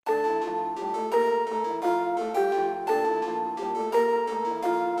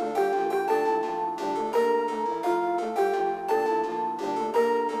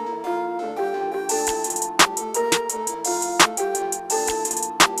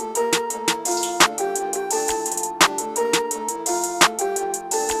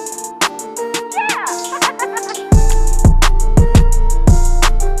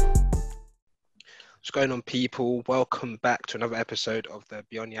going on, people? Welcome back to another episode of the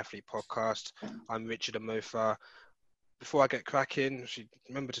Beyond the Athlete podcast. I'm Richard Amofa. Before I get cracking,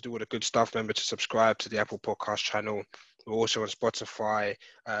 remember to do all the good stuff. Remember to subscribe to the Apple Podcast channel. We're also on Spotify,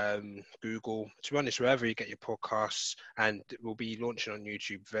 Google, to be honest, wherever you get your podcasts, and we'll be launching on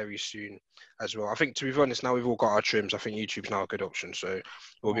YouTube very soon as well. I think, to be honest, now we've all got our trims. I think YouTube's now a good option, so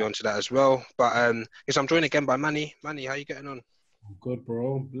we'll be onto that as well. But yes, I'm joined again by Manny. Manny, how you getting on? Good,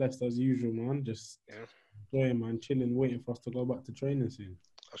 bro. Blessed as usual, man. Just enjoying, man. Chilling, waiting for us to go back to training soon.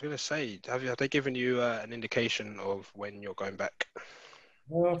 I was going to say, have they given you an indication of when you're going back?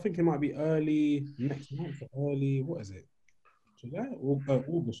 I think it might be early next month. What is it? July?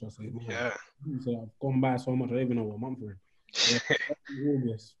 August, I say. Man. Yeah. So I've gone by so much, I don't even know what month we're in.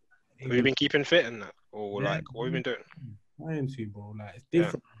 August. Have you been keeping fit in that? Or what have you been doing? I am too, bro. Like, it's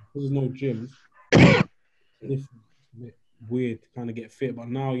different. There's no gyms. It's different. It's a bit weird to kind of get fit, but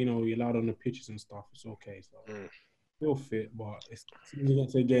now, you're allowed on the pitches and stuff. It's okay. So still fit, but as soon as you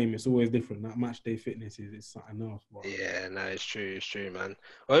get to a game, it's always different. That match day fitness is something else. But yeah, no, it's true, man.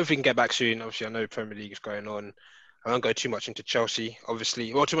 Well, I hope we can get back soon. Obviously, I know Premier League is going on. I won't go too much into Chelsea,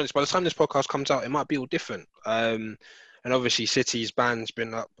 obviously. Well, to be honest, by the time this podcast comes out, it might be all different. And obviously, City's ban's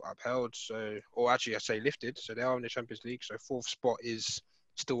been upheld, or actually, I say lifted. So they are in the Champions League. So fourth spot is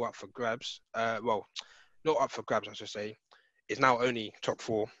still up for grabs. Well, not up for grabs, I should say. It's now only top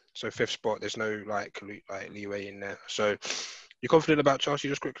four. So fifth spot, there's no leeway in there. So you confident about Chelsea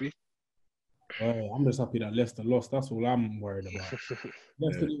just quickly? I'm just happy that Leicester lost. That's all I'm worried about.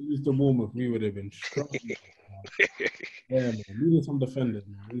 Leicester didn't lose to Bournemouth, we would have been struggling. Man. We need some defenders,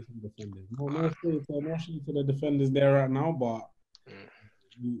 man. No shade to the defenders there right now, but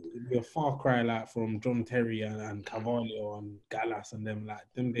we're a far cry from John Terry and Carvalho and Gallas and them. Like,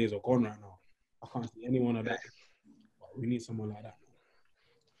 them days are gone right now. I can't see anyone of that. But we need someone like that.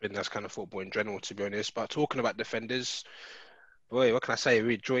 I think that's kind of football in general, to be honest. But talking about defenders, boy, what can I say?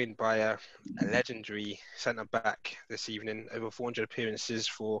 We're joined by a legendary centre-back this evening. Over 400 appearances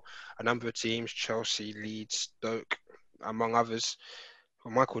for a number of teams, Chelsea, Leeds, Stoke, among others.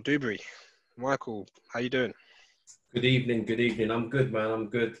 Michael Dewberry. Michael, how you doing? Good evening. I'm good, man. I'm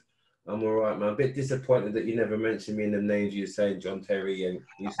good. I'm all right, man. A bit disappointed that you never mentioned me in the names you were saying, John Terry, and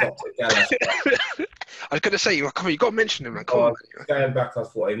you stopped at Gallas. I was going to say, you got to mention him, man. Come on. Going back, I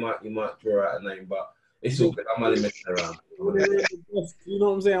thought you might draw out a name, but it's all good. I'm only messing around. You know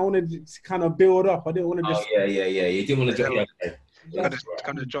what I'm saying? I wanted to kind of build up. I didn't want to just... Oh, yeah. You didn't want to drop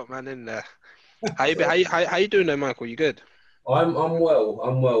kind of drop man in there. How you doing there, Michael? You good? I'm well.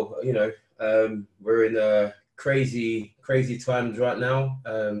 We're in crazy times right now.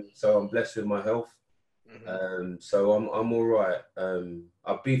 So I'm blessed with my health. So I'm all right.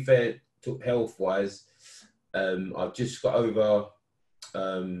 I'll be fair to health-wise. I've just got over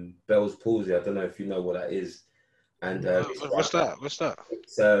Bell's palsy. I don't know if you know what that is. And what's that?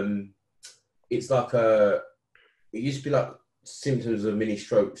 It's like it used to be like symptoms of a mini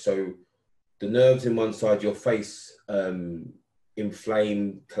stroke. So the nerves in one side of your face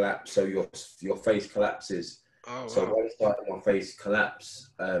inflame, collapse. So your face collapses. Oh, wow. So one side of my face collapsed.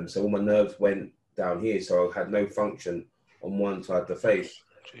 So all my nerves went down here. So I had no function on one side of the face.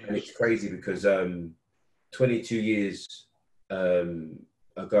 Jeez. And it's crazy because 22 years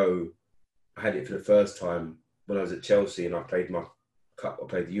ago, I had it for the first time when I was at Chelsea, and I played my cup. I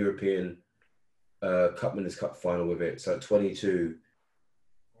played the European Cup Winners' Cup final with it. So at 22,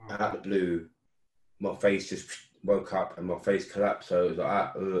 out of the blue, my face just woke up and my face collapsed. So it was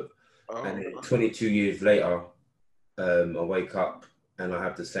like, and then 22 years later, I wake up and I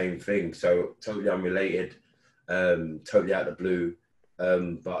have the same thing. So totally unrelated, totally out of the blue.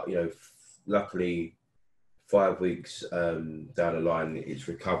 But luckily, 5 weeks down the line, it's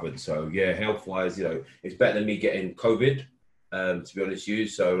recovered. So yeah, health-wise, it's better than me getting COVID, to be honest with you.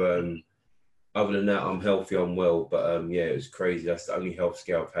 So other than that, I'm healthy, I'm well. But it was crazy. That's the only health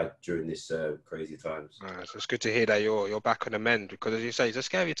scare I've had during this crazy times. So it's good to hear that you're back on the mend, because as you say, it's a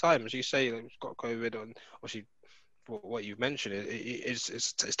scary time. As you say, you've got COVID, and obviously what you've mentioned,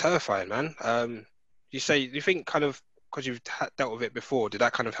 it's terrifying, man. You think kind of because you've dealt with it before, did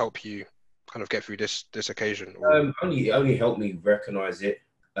that kind of help you kind of get through this occasion? Only helped me recognise it.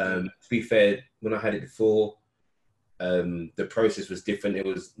 To be fair, when I had it before, the process was different. It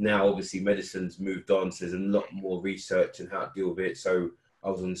was now obviously medicine's moved on, so there's a lot more research on how to deal with it. So I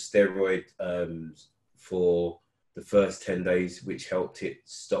was on steroid for the first 10 days, which helped it,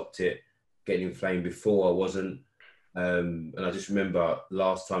 stopped it getting inflamed. Before I wasn't. And I just remember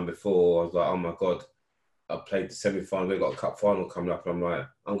last time before, I was like, oh my God, I played the semi-final, we got a cup final coming up, and I'm like,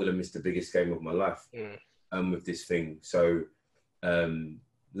 I'm going to miss the biggest game of my life with this thing. So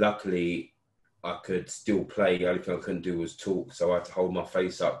luckily, I could still play. The only thing I couldn't do was talk, so I had to hold my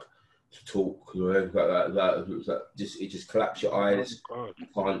face up to talk. It just collapse your eyes. You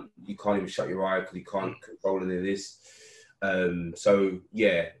can't even shut your eye because you can't control any of this. So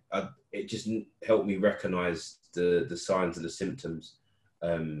yeah, it just helped me recognise the signs and the symptoms.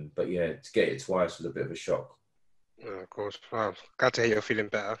 But yeah, to get it twice was a bit of a shock. Of course. Wow. Glad to hear you're feeling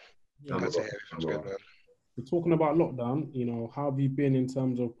better. Yeah. Glad to hear it's good, man. We're talking about lockdown. You know, how have you been in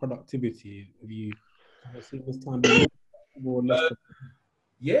terms of productivity? Have you seen this time being more or less?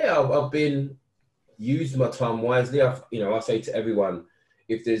 Yeah, I've been using my time wisely. I say to everyone,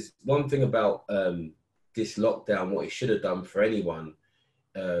 if there's one thing about this lockdown, what it should have done for anyone,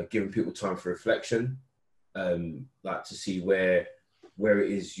 giving people time for reflection, like to see where it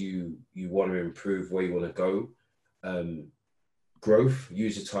is you want to improve, where you want to go. Growth,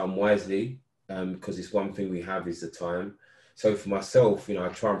 use your time wisely, because it's one thing we have is the time. So for myself, I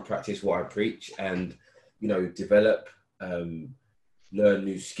try and practice what I preach and, develop, learn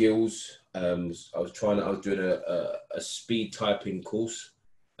new skills. I was doing a speed typing course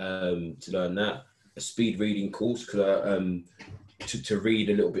to learn that, a speed reading course to read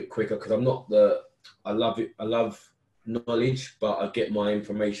a little bit quicker, because I love knowledge, but I get my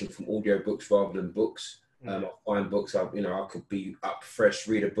information from audio books rather than books. I find books I could be up fresh,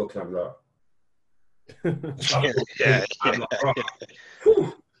 read a book, and I'm like, I'm like,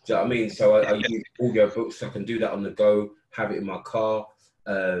 oh. Do you know what I mean? So I use audio books, so I can do that on the go, have it in my car,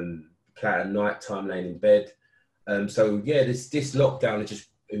 play at night time, laying in bed. So yeah, this lockdown is just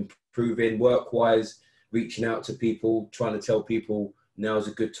improving work-wise, reaching out to people, trying to tell people now's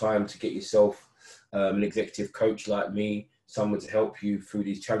a good time to get yourself an executive coach like me, someone to help you through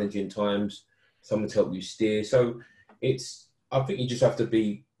these challenging times, someone to help you steer. So I think you just have to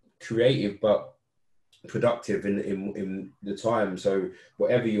be creative but productive in the time. So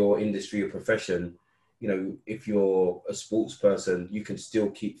whatever your industry or profession, if you're a sports person, you can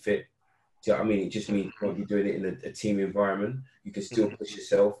still keep fit. Do you know what I mean? It just means you won't be doing it in a team environment. You can still push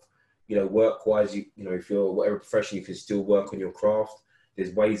yourself. Work-wise, if you're whatever profession, you can still work on your craft.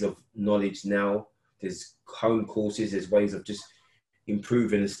 There's ways of knowledge now. There's home courses. There's ways of just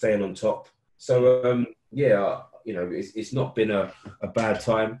improving and staying on top. So it's not been a bad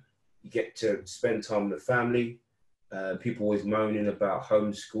time. You get to spend time with the family. People always moaning about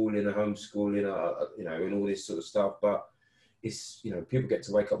homeschooling, and all this sort of stuff. But it's, people get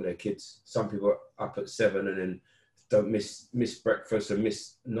to wake up with their kids. Some people are up at 7 and then don't miss breakfast and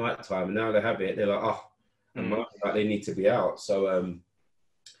miss night time. And now they have it. They're like, like they need to be out. So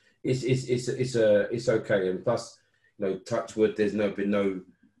it's okay. And plus, touch wood, there's been no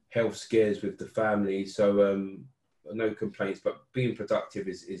health scares with the family. So no complaints. But being productive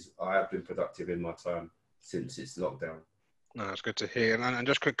I have been productive in my time since it's lockdown. No, that's good to hear. And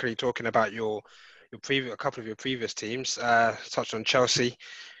just quickly talking about a couple of your previous teams, touched on Chelsea,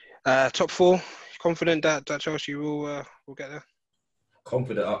 top 4. Confident that Chelsea will get there?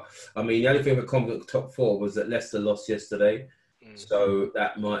 Confident. I mean, the only thing with confident top 4 was that Leicester lost yesterday, so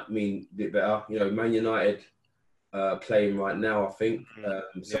that might mean a bit better. Man United playing right now, I think.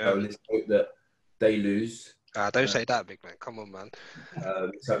 Let's hope that they lose. Don't say that, big man. Come on, man.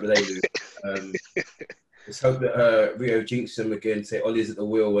 Let's hope that they lose. Let's hope that Rio jinx them again, say Ollie's at the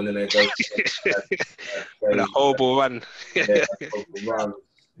wheel, and then they go a horrible run. Horrible run.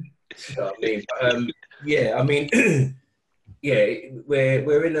 You know what I mean?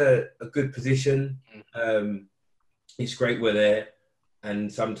 We're in a good position. It's great we're there,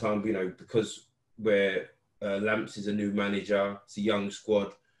 and sometimes because Lamps is a new manager, it's a young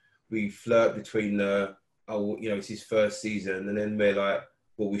squad. We flirt between it's his first season, and then we're like,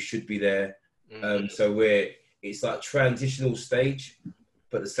 well, we should be there. So it's like transitional stage,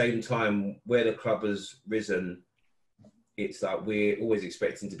 but at the same time, where the club has risen, it's like we're always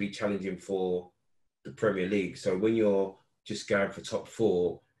expecting to be challenging for the Premier League. So when you're just going for top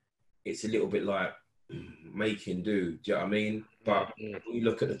 4, it's a little bit like making do. Do you know what I mean? But when you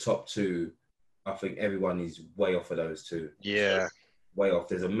look at the top 2, I think everyone is way off of those 2. Yeah. Way off.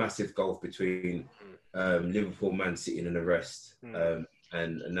 There's a massive gulf between Liverpool, Man City and the rest.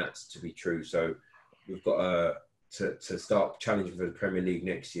 And that's to be true. So we've got to start challenging for the Premier League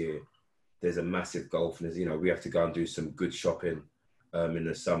next year. There's a massive gulf, and there's, we have to go and do some good shopping in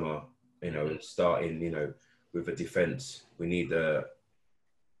the summer. Starting with a defence. We need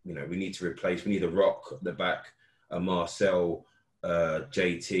we need to replace. We need a Rock at the back, a Marcel,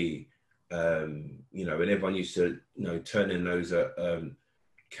 JT. And everyone used to turn their nose at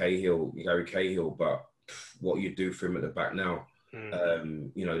Gary Cahill, but what you do for him at the back now.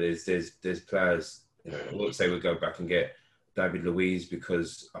 There's players. I won't say we'll go back and get David Luiz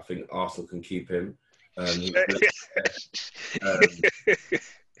because I think Arsenal can keep him.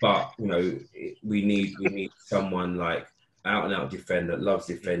 But you know, we need someone like out and out defender that loves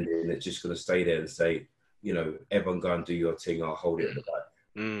defending, that's just going to stay there and say, you know, everyone go and do your thing. I'll hold it at the back.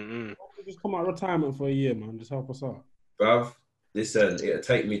 Mm-hmm. Just come out of retirement for a year, man. Just help us out, bruv. Listen, it'll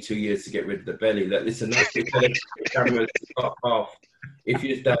take me 2 years to get rid of the belly. Like, listen, that's the camera half. If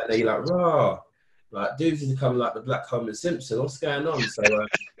you're down there, you're like, raw. Like, dudes is becoming like the Black Homer Simpson. What's going on? So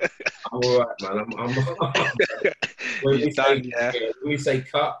I'm all right, man. When we say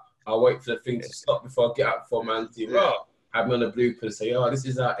cut, I'll wait for the thing to stop before I get up for man to raw. Have me on the blooper and say, oh, this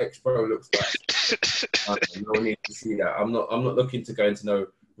is how ex-pro looks like. No need to see that. I'm not looking to go into no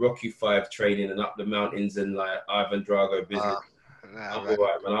Rocky 5 training and up the mountains and like Ivan Drago business. I'm all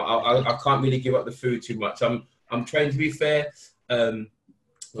right, man. I can't really give up the food too much. I'm trained, to be fair. I'm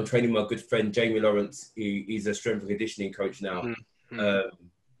training my good friend Jamie Lawrence. He's a strength and conditioning coach now. You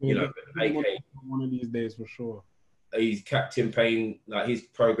know, AK, one of these days for sure. He's Captain Pain. Like his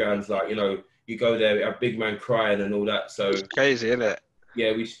programs, like, you know, you go there, we have big man crying and all that. So it's crazy, isn't it?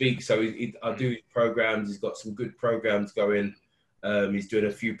 Yeah, we speak. So I do his programs. He's got some good programs going. He's doing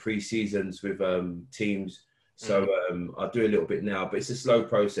a few pre-seasons with teams. So I do a little bit now, but it's a slow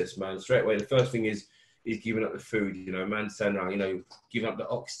process, man. Straight away, the first thing is giving up the food. You know, man, saying, you know, giving up the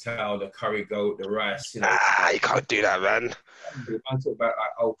oxtail, the curry goat, the rice. You know, you can't do that, man. I talk about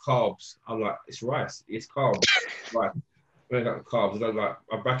like carbs. I'm like, it's rice, it's carbs, right? I got carbs.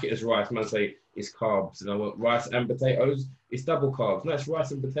 I back it as rice. Man, say it's carbs, and I want rice and potatoes. It's double carbs. No, it's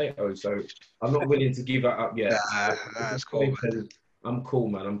rice and potatoes. So I'm not willing to give that up yet. That's cool. I'm cool,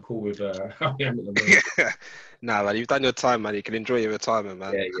 man. I'm cool with how I am at the moment. Nah, man, you've done your time, man. You can enjoy your retirement,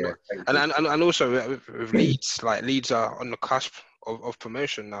 man. Yeah. And also with Leeds, like Leeds are on the cusp of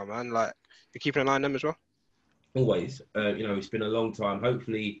promotion now, man. Like you're keeping an eye on them as well. Always, you know, it's been a long time.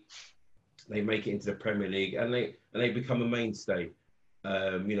 Hopefully, they make it into the Premier League and they become a mainstay.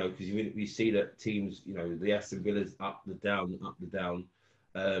 You know, because we see that teams, you know, the Aston Villas up the down.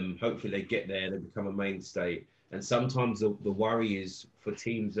 Hopefully, they get there. They become a mainstay. And sometimes the worry is for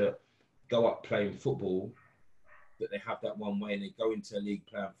teams that go up playing football, that they have that one way and they go into a league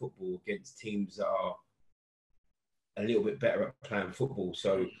playing football against teams that are a little bit better at playing football.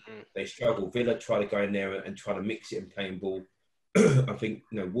 So they struggle. Villa try to go in there and try to mix it in playing ball. I think,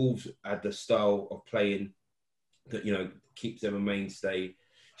 you know, Wolves had the style of playing that, you know, keeps them a mainstay.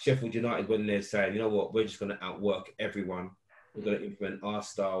 Sheffield United went in there saying, you know what, we're just going to outwork everyone. We're going to implement our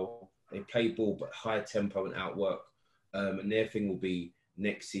style. They play ball, but high tempo and outwork. And their thing will be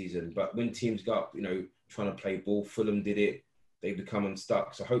next season. But when teams go up, you know, trying to play ball, Fulham did it. They become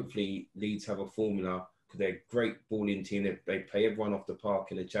unstuck. So hopefully Leeds have a formula because they're a great balling team. They play everyone off the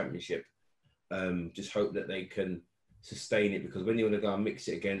park in the Championship. Just hope that they can sustain it, because when you want to go and mix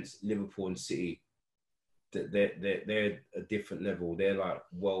it against Liverpool and City, they're a different level. They're like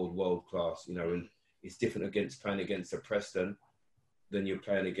world class, you know, and it's different against playing against a Preston than you're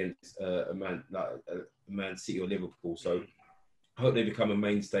playing against a Man City or Liverpool. So I hope they become a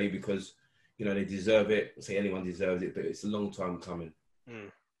mainstay because, you know, they deserve it. I say anyone deserves it, but it's a long time coming.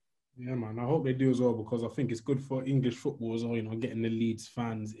 Yeah, man. I hope they do as well, because I think it's good for English football as well, you know, getting the Leeds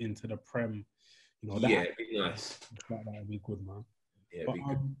fans into the Prem. You know, it'd be nice. That would be good, man. Yeah, it'd be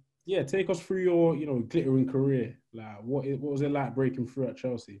good. Yeah, take us through your, you know, glittering career. Like, what was it like breaking through at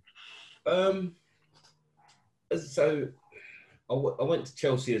Chelsea? So I went to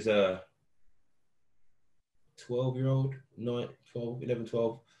Chelsea as a 12-year-old, 11,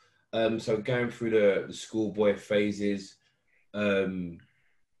 12. So going through the schoolboy phases,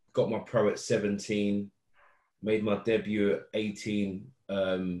 got my pro at 17, made my debut at 18,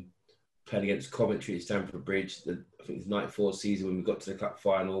 playing against Coventry at Stamford Bridge. I think it's 94 season when we got to the cup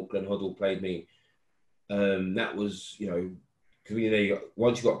final. Glenn Hoddle played me. That was, you know, because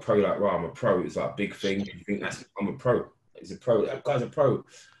once you got pro, like, right, I'm a pro, it's like a big thing. You think I'm a pro. He's a pro. That guy's a pro.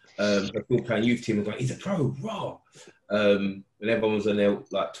 People playing youth team was like, he's a pro, raw. And everyone was on there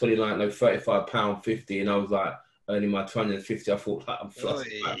like 29, no, £35, 50, and I was like earning my 250. I thought, like, I'm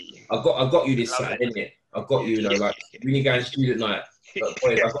flustered. Like, I got you this Saturday, innit? I got you, you know, like when you go and student night. But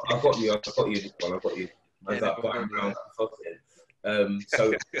boys, I got you this one. I got you. I was like buying round. So,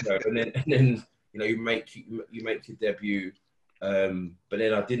 you know, and then you know, you make your debut. But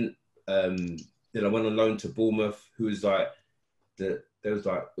then I didn't. Then I went on loan to Bournemouth, who was like that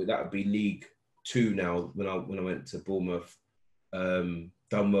would be League 2 now when I went to Bournemouth. Done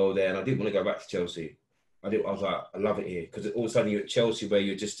well there, and I didn't want to go back to Chelsea. I was like, I love it here, because all of a sudden you're at Chelsea where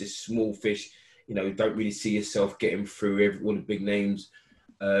you're just this small fish. You know, you don't really see yourself getting through all the big names.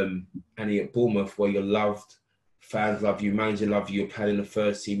 And you're at Bournemouth where you're loved, fans love you, manager love you, you're playing in the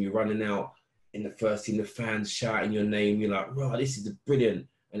first team, you're running out in the first team, the fans shouting your name, you're like, right, this is brilliant.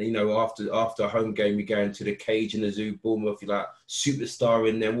 And, you know, after a home game, you go into the cage in the zoo, Bournemouth, you're like, superstar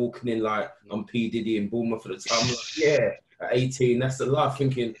in there, walking in like, I'm P. Diddy in Bournemouth at the time. I'm like, yeah, at 18, that's the life,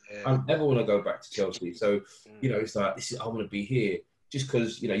 thinking, I never want to go back to Chelsea. So, you know, it's like, I want to be here, just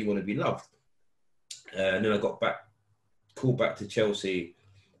because, you know, you want to be loved. And then I got called back to Chelsea.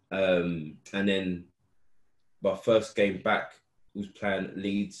 And then my first game back was playing at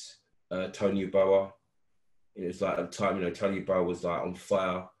Leeds, Tony Bower. It was like at the time, you know, Tony Bower was like on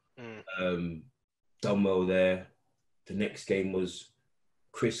fire. Done well there. The next game was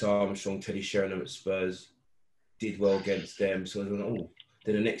Chris Armstrong, Teddy Sheringham at Spurs. Did well against them. So I was like, oh.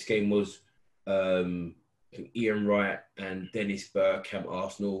 Then the next game was Ian Wright and Dennis Bergkamp,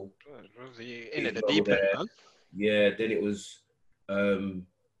 Arsenal. In at the deep end, man. Yeah, then it was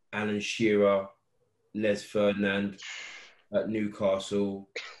Alan Shearer, Les Ferdinand at Newcastle.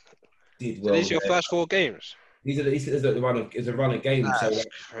 Did well. So these are your first 4 games? These are the run of games. That's so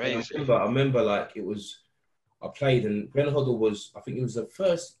crazy. I remember like it was, I played and Glenn Hoddle was, I think it was the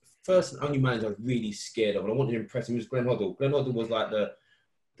first and only manager I was really scared of, and I wanted to impress him. It was Glenn Hoddle. Glenn Hoddle was like the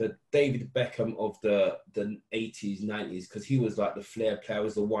David Beckham of the 80s, 90s, because he was like the flair player,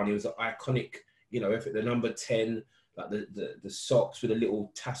 was the one. He was the iconic, you know, the number 10, like the socks with a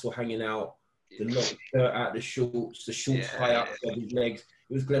little tassel hanging out, the long shirt out, the shorts high up on his legs.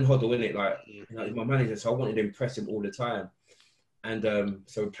 It was Glenn Hoddle, innit? Like, you know, he's my manager, so I wanted to impress him all the time. And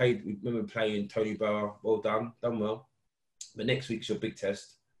so we remember playing Tony Bower. Well done well. But next week's your big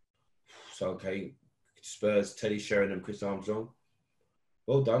test. So, okay, Spurs, Teddy Sheringham, Chris Armstrong.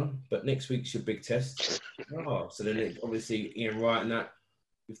 Well done. But next week's your big test. So then obviously Ian Wright and that,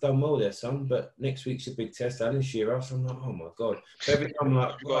 you've done well there, son. But next week's your big test, Alan Shearer. So I'm like, oh my God. So every time I'm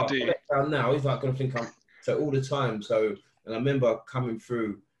like, now, he's like going to think I'm, so all the time. So, and I remember coming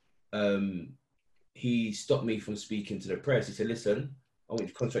through, he stopped me from speaking to the press. He said, listen, I want you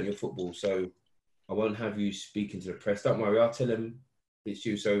to concentrate on your football, so I won't have you speaking to the press. Don't worry, I'll tell him it's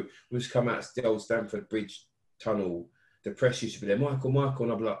you. So we just come out of old Stamford Bridge tunnel. The press used to be there, Michael,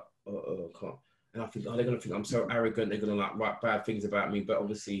 and I'll be like, I can't. And I think, they're going to think I'm so arrogant. They're going to like write bad things about me. But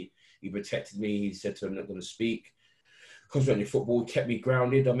obviously, he protected me. He said to them, I'm not going to speak. Concentrate on your football. He kept me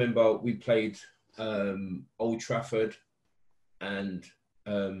grounded. I remember we played Old Trafford, and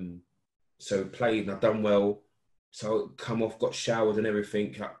so played and I've done well. So come off, got showered and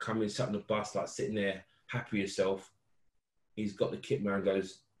everything. Come in, sat on the bus, like sitting there, happy yourself. He's got the kit man,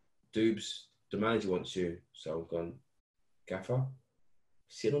 goes, Doobs, the manager wants you. So I've gone, Gaffer,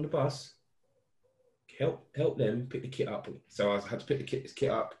 sitting on the bus, help them pick the kit up. So I had to pick the kit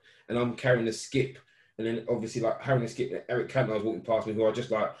up, and I'm carrying the skip. And then obviously like having the skip, Eric Cantona was walking past me, who I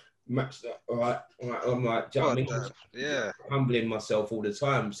just like matched up. All right. I'm like, do you know what I mean? Yeah. Humbling myself all the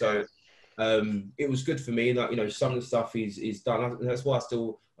time. So it was good for me. Like, you know, some of the stuff he's done. And that's why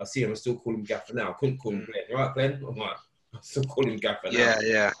I see him. I still call him Gaffer now. I couldn't call him Glenn. Right, Glenn? I'm like, I still call him Gaffer now.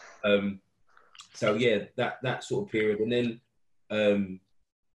 Yeah. So yeah, that sort of period. And then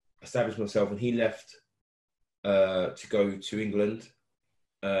established myself, and he left to go to England.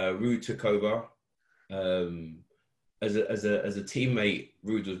 Ruud took over. As a teammate,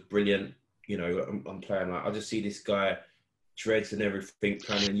 Ruud was brilliant. You know, I'm playing like, I just see this guy, dreads and everything,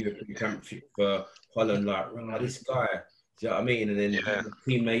 playing in European Championship for Holland, like, this guy, do you know what I mean? And then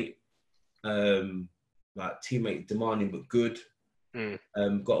teammate, teammate demanding but good,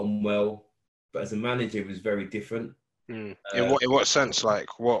 got on well. But as a manager, it was very different. In what sense?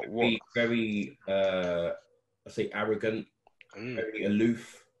 Like what? Very, I say arrogant, very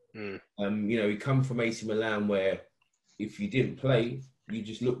aloof. You know, he come from AC Milan, where if you didn't play, you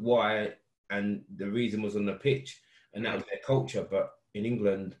just looked white, and the reason was on the pitch, and that was their culture. But in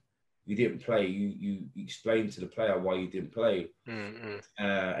England, you didn't play. You explained to the player why you didn't play,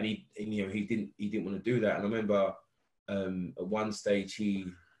 and he didn't want to do that. And I remember at one stage he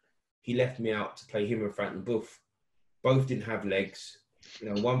left me out to play him and Franklin Booth. Both didn't have legs. You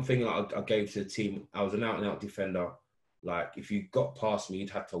know, one thing I gave to the team, I was an out-and-out defender. Like, if you got past me, you'd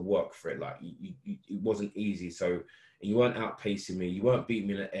have to work for it. Like, it wasn't easy. So you weren't outpacing me. You weren't beating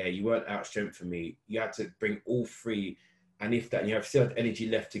me in the air. You weren't outstrengthening me. You had to bring all three. And if that, and you have still had energy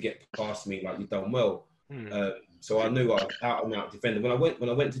left to get past me, like, you've done well. So I knew I was out-and-out defender. When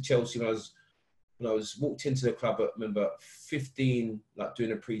I went to Chelsea, when I was walked into the club at, remember, 15, like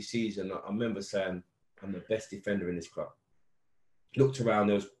doing a pre-season, I remember saying, I'm the best defender in this club. Looked around,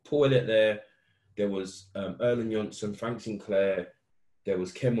 there was Paul Elliott there was Erling Johnson, Frank Sinclair, there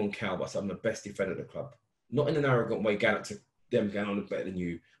was Ken Moncal, but I said, I'm the best defender at the club. Not in an arrogant way, going to them going on better than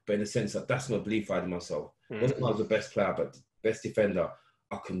you, but in the sense that that's my belief I had in myself. Wasn't I was the best player, but best defender.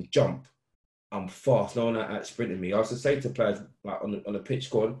 I can jump. I'm fast. No one out sprinting me. I used to say to players like on the pitch,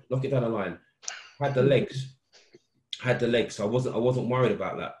 go on, knock it down the line. Had the legs. So I wasn't worried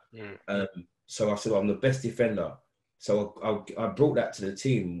about that. So I said, I'm the best defender. So I brought that to the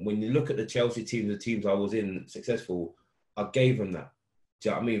team. When you look at the Chelsea team, the teams I was in successful, I gave them that. Do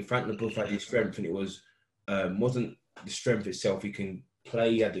you know what I mean? Frank Leboeuf had his strength, and it wasn't the strength itself. He can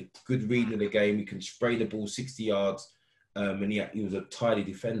play. He had a good reading of the game. He can spray the ball 60 yards, and he was a tidy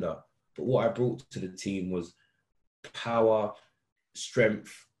defender. But what I brought to the team was power,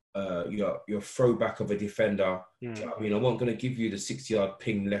 strength. Your throwback of a defender. Do you know what I mean? I wasn't going to give you the 60-yard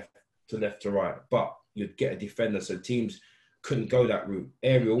ping left to right, but you'd get a defender. So teams couldn't go that route.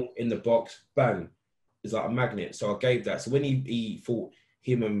 Aerial in the box, bang, it's like a magnet. So I gave that. So when he thought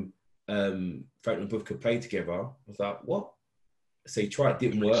him and Frank Leboeuf could play together, I was like, what? So he tried, it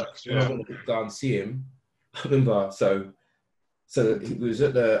didn't work. When I wanted to go and see him, I remember. So he was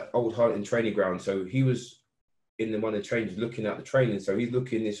at the Old Harlington training ground. So he was in one of the trainers looking at the training. So he's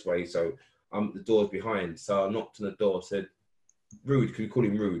looking this way. So the door's behind. So I knocked on the door, said, Rude, can we call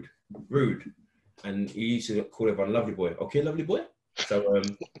him Rude? Rude. And he used to call everyone Lovely Boy. Okay, Lovely Boy? So,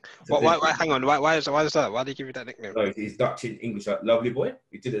 why, hang on, why is that? Why did he give you that nickname? No, he's Dutch in English, like Lovely Boy.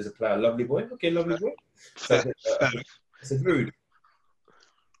 He did it as a player, Lovely Boy. Okay, Lovely Boy. So I said, Rude.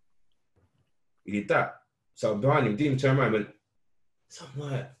 He did that. So I'm behind him, didn't even turn around, went, so I'm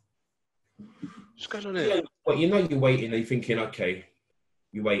like, what's going on here? But you're waiting and you're thinking, okay,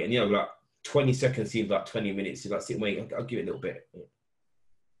 you wait, and like 20 seconds seems like 20 minutes. You're like, sit and wait, I'll give it a little bit.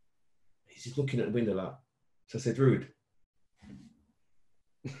 He's just looking at the window like, so I said, Rude.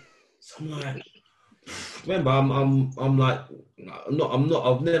 So I'm like, remember, I'm like,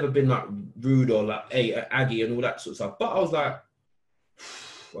 I've never been like rude or like, hey, Aggie and all that sort of stuff. But I was like,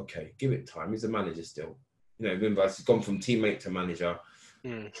 okay, give it time. He's a manager still. Remember, he's gone from teammate to manager.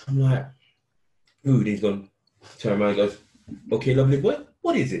 I'm like, Rude, he's gone, turn around and goes, okay, Lovely Boy,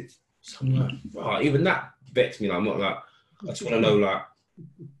 what is it? So I'm like, right, even that bets me. Like, I'm not like, I just want to know like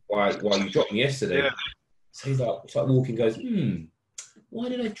why you dropped me yesterday. Yeah. So he's like, walking, goes, why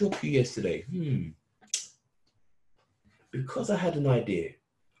did I drop you yesterday? Because I had an idea.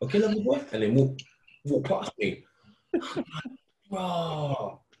 Okay, Lovely Boy, and then walk past me.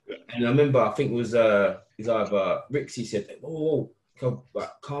 Wow. And I remember, I think it was it's either Rixie said, "Oh,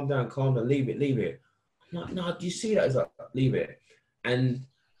 calm down, leave it." I'm like, no, do you see that? He's like, leave it. And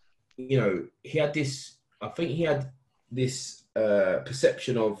he had this. I think he had this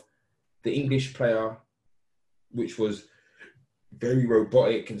perception of the English player, which was very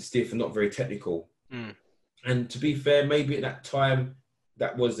robotic and stiff and not very technical. And to be fair, maybe at that time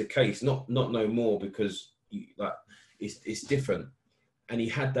that was the case. Not no more, because it's different. And he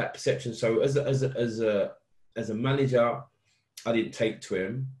had that perception. So as a manager, I didn't take to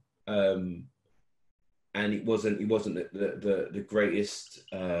him, and it wasn't the greatest.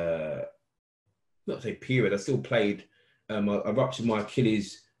 Not to say period. I still played. I ruptured my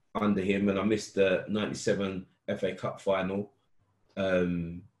Achilles under him, and I missed the '97 FA Cup final.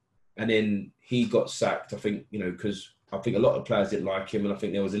 And then he got sacked. I think because I think a lot of players didn't like him, and I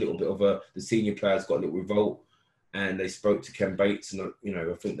think there was a little bit of the senior players got a little revolt, and they spoke to Ken Bates, and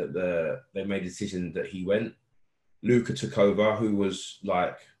I think that they made a decision that he went. Luca took over, who was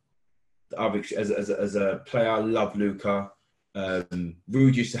like, as a player, I love Luca.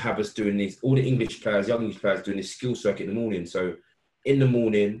 Rude used to have us doing these, all the young English players doing this skill circuit in the morning. So in the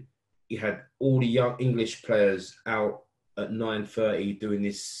morning, he had all the young English players out at 9:30 doing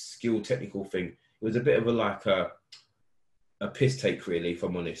this skill technical thing. It was a bit of a piss take, really, if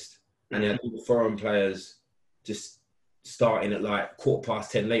I'm honest. And then all the foreign players just starting at like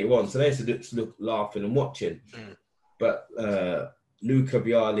 10:15 later on. So they used to look laughing and watching. But Luca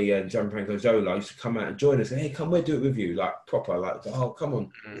Vialli and Gianfranco Zola used to come out and join us. Hey, come, we'll do it with you. Like, proper, like, oh, come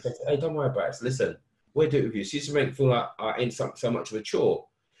on. Hey, don't worry about it. So listen, we'll do it with you. So used to make it feel like I ain't so much of a chore.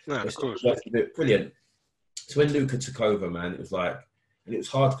 No, of course. Brilliant. So when Luca took over, man, it was like, and it was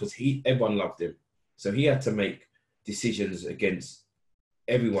hard because everyone loved him. So he had to make decisions against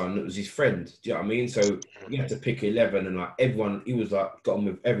everyone that was his friend. Do you know what I mean? So he had to pick 11, and like everyone, he was like, got on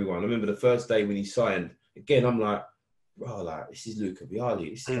with everyone. I remember the first day when he signed, again, I'm like, bro, like, this is Luca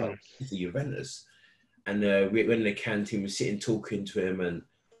Vialli. This is Juventus. And when the canteen was sitting talking to him, and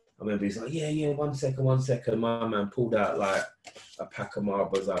I remember he's like, yeah, 1 second. My man pulled out like a pack of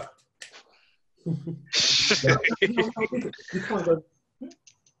Marlboros, like, you can't go,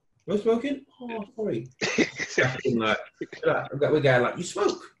 no smoking? Oh, sorry. Like, we're going like, you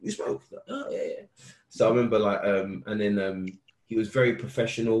smoke? Like, oh, yeah. So I remember like, and then he was very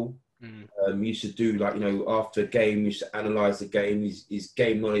professional. He used to do like, you know, after a game, he used to analyse the game. His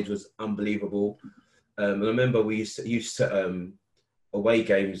game knowledge was unbelievable. And I remember we used to away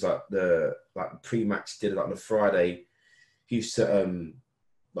games like the pre-match dinner, like on a Friday. He used to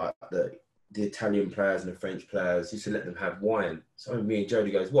like the Italian players and the French players, used to let them have wine. So me and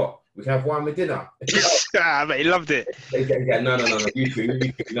Jody goes, "What? We can have wine with dinner?" But he loved it. Yeah, no. You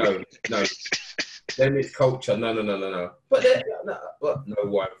two, no. Then it's culture. No. But no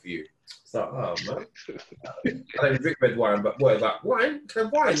wine for you. It's like, oh man, I don't drink red wine, but what, like wine? Can I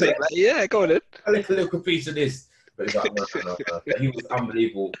have wine? Yeah, go on then. I like a little piece of this. But he's like, no. But he was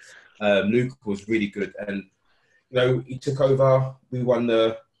unbelievable. Luke was really good, and you know, he took over. We won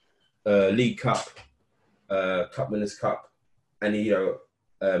the League Cup, Cup Winners' Cup, and he, you know,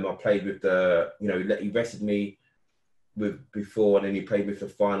 I played with the, you know, he rested me before, and then he played with the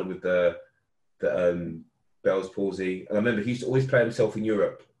final with the Bell's palsy. And I remember he used to always play himself in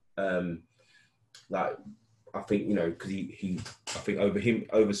Europe. Like, I think, you know, because he I think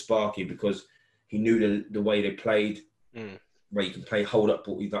over Sparky, because he knew the way they played, where you can play hold up,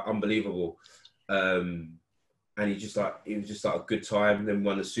 but he's like unbelievable. And it was just like a good time. And then we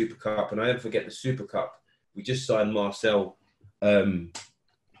won the Super Cup, and I never forget the Super Cup. We just signed Marcel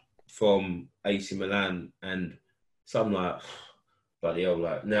from AC Milan, and so I'm like, bloody hell,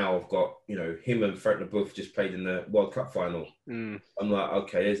 like now I've got, you know, him and Frank Leboeuf just played in the World Cup final. I'm like,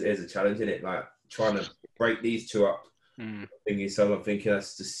 okay, there's a challenge in it, like trying to break these two up. So I'm thinking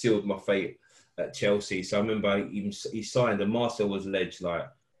that's just sealed my fate at Chelsea. So I remember he signed, and Marcel was alleged like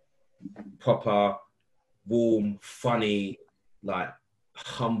proper, warm, funny, like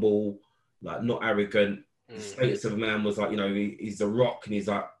humble, like not arrogant. The status of a man was like, you know, he's the Rock, and he's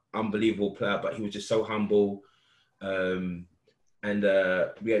like unbelievable player, but he was just so humble. And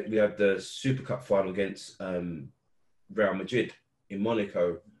we had the Super Cup final against Real Madrid in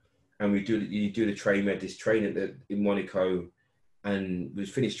Monaco, and you do the training. We had this training in Monaco, and we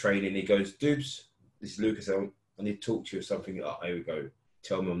finished training. He goes, "Dubes, this is Lucas. I need to talk to you or something." Oh, here we go.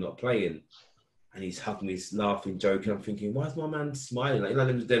 Tell me I'm not playing. And he's hugging me, he's laughing, joking. I'm thinking, why is my man smiling? Like, you know,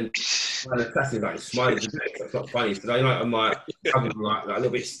 them classic, like smiling. That's not funny. So I'm like, hugging him, like a little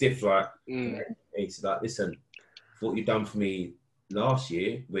bit stiff, like. And he said, like, listen, for what you've done for me last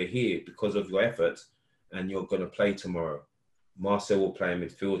year, we're here because of your efforts, and you're going to play tomorrow. Marcel will play in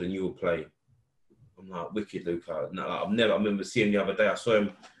midfield, and you will play. I'm like, wicked, Luca. No, I remember seeing the other day. I saw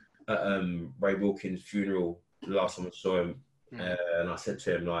him at Ray Wilkins' funeral. The last time I saw him. And I said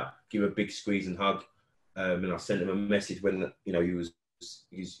to him, like, give him a big squeeze and hug. And I sent him a message when, you know, because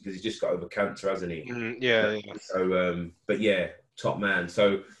he's just got over cancer, hasn't he? Yeah. So, but yeah, top man.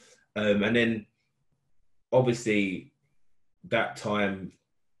 So, and then obviously that time,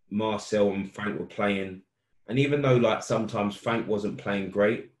 Marcel and Frank were playing. And even though, like, sometimes Frank wasn't playing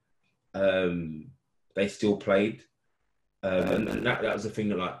great, they still played. And that was the thing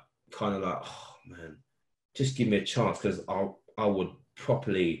that, like, kind of like, oh, man, just give me a chance, because I would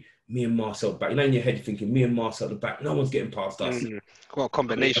properly, me and Marcel back. You know, in your head, you're thinking, me and Marcel at the back, no one's getting past us. What a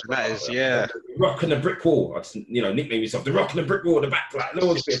combination that is, yeah. The Rock and the brick wall. I just, you know, nicknamed myself the Rock and the brick wall at the back. Like, no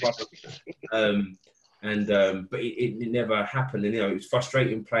one's getting past us. But it never happened. And, you know, it was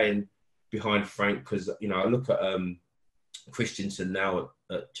frustrating playing behind Frank, because, you know, I look at Christensen now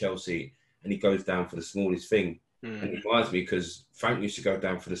at Chelsea, and he goes down for the smallest thing. And it reminds me, because Frank used to go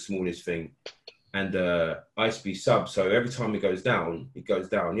down for the smallest thing. And I used to be sub, so every time he goes down, you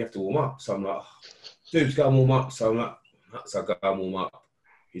have to warm up. So I'm like, dude's got to warm up. So I'm like, so I go and warm up.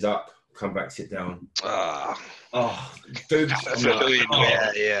 He's up, come back, sit down. Dude. That's annoying.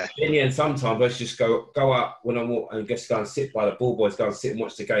 Yeah. In the end, sometimes let's just go up when I'm walking, and just go and sit by the ball boys, go and sit and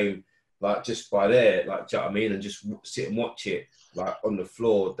watch the game, like just by there, like, do you know what I mean? And just sit and watch it, like on the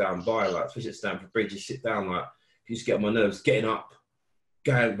floor down by, like, especially at Stamford Bridge, just sit down, like, you just get on my nerves, getting up,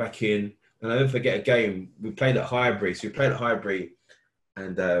 going back in. And I never forget a game. We played at Highbury.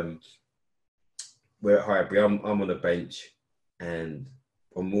 And we're at Highbury. I'm on the bench, and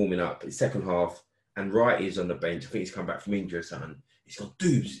I'm warming up. It's second half, and Wright is on the bench. I think he's come back from injury or something. He's gone,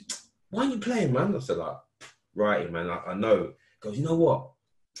 Dubes, why aren't you playing, man? I said, like, Wright, man, I know. He goes, you know what?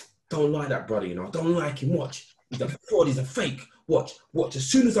 Don't like that brother, you know. I don't like him. Watch. He's a fraud. He's a fake. Watch. As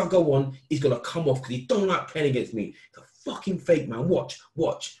soon as I go on, he's going to come off, because he don't like playing against me. He's a fucking fake, man. Watch.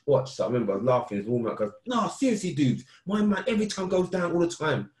 So I remember laughing. His warm up goes, no, seriously, dudes. My man every time goes down all the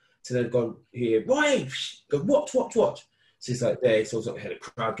time. So then go here, Right. Go, watch. So it's like there. So it's like, the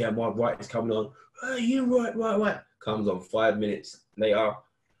crowd going wild. Right is coming on. Hey, you right. Comes on 5 minutes later.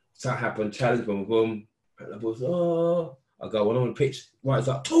 So that happened. Challenge, boom. And I was, I go, when I'm on the pitch, right, it's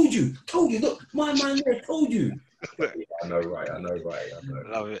like, told you, look, my man there, told you. Yeah, I know, right.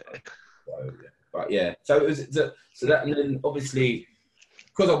 Love it. So, yeah. But yeah, so it was so that, and then obviously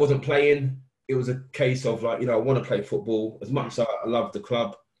because I wasn't playing, it was a case of like, I want to play football as much as I love the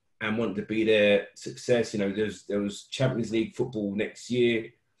club and wanted to be there. Success, there was Champions League football next year,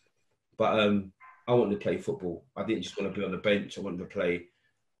 but I wanted to play football. I didn't just want to be on the bench. I wanted to play,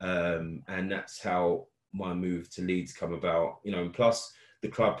 and that's how my move to Leeds come about. And plus the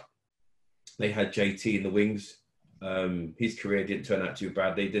club, they had JT in the wings. His career didn't turn out too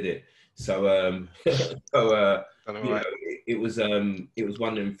bad. They did it. So, it was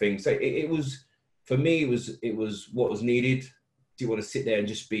one of them things. So it was, for me, it was what was needed. Do you want to sit there and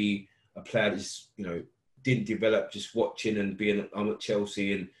just be a player that just, didn't develop, just watching and being, I'm at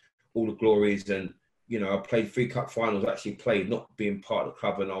Chelsea and all the glories. And, I played 3 cup finals, actually played, not being part of the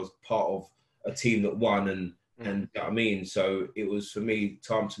club. And I was part of a team that won and you know what I mean? So it was, for me,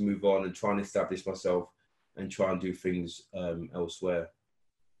 time to move on and try and establish myself and try and do things elsewhere.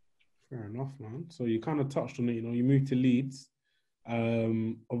 Fair enough, man. So you kind of touched on it, you moved to Leeds.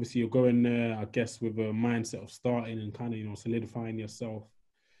 Obviously you're going there, I guess, with a mindset of starting and kind of, solidifying yourself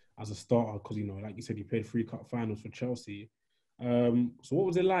as a starter because, like you said, you played 3 cup finals for Chelsea. So what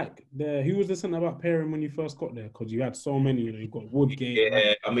was it like there? Who was the centre-back pairing when you first got there? Because you had so many, you got Woodgate. Yeah,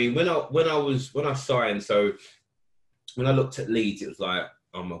 right? I mean, when I signed, so when I looked at Leeds, it was like,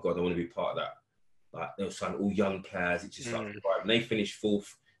 oh my God, I want to be part of that. Like, they were signing all young players. It's just like, right, and they finished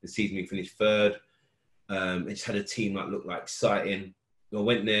 4th. The season we finished 3rd. It just had a team that looked like exciting. I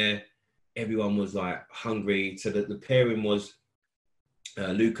went there, everyone was like hungry. So the pairing was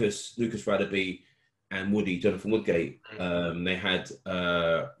Lucas Radaby and Jonathan Woodgate. They had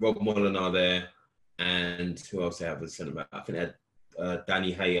Rob Molinar there, and who else they have as centre back? I think they had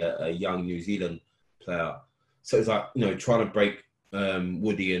Danny Hay, a young New Zealand player. So it's like, trying to break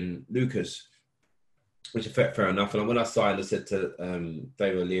Woody and Lucas, which is fair enough. And when I signed, I said to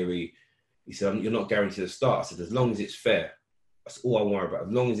David O'Leary, he said, you're not guaranteed to start. I said, as long as it's fair, that's all I worry about.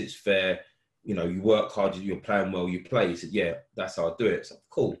 As long as it's fair, you work hard, you're playing well, you play. He said, yeah, that's how I do it. So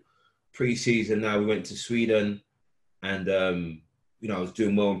cool. Pre-season now, we went to Sweden and, I was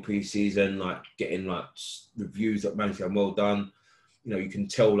doing well in pre-season, like getting like reviews that managed to have well done. You can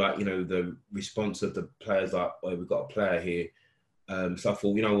tell like, the response of the players, like, oh, we've got a player here. So I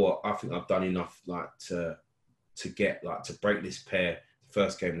thought, you know what, I think I've done enough like to get like to break this pair the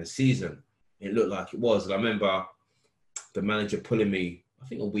first game of the season. It looked like it was. And I remember the manager pulling me, I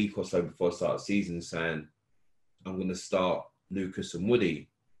think a week or so before I started the season, saying, I'm going to start Lucas and Woody.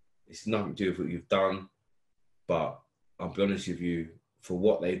 It's nothing to do with what you've done, but I'll be honest with you, for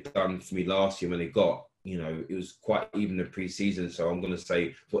what they've done for me last year when they got, it was quite even in pre-season. So I'm going to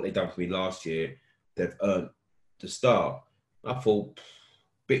say what they've done for me last year, they've earned the start. I thought,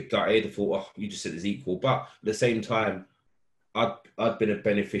 bit gutted. I thought, oh, you just said it's equal. But at the same time, I'd been a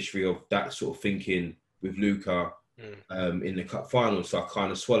beneficiary of that sort of thinking with Luca in the cup final. So I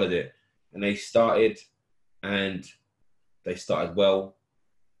kind of swallowed it. And they started well.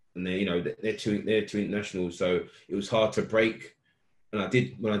 And they're two internationals. So it was hard to break. And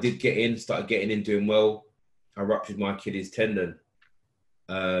when I did get in, started getting in, doing well, I ruptured my Achilles tendon.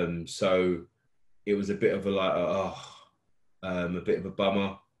 So it was a bit of a bit of a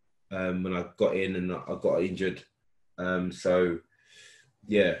bummer when I got in and I got injured. So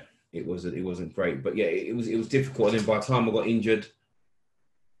yeah, it wasn't great, but yeah, it was difficult. And then by the time I got injured,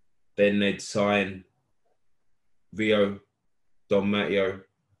 then they'd sign Rio, Don Matteo.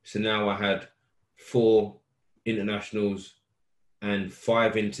 So now I had 4 internationals and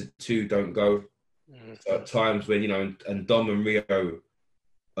 5 into 2 don't go. So at times when, and Dom and Rio,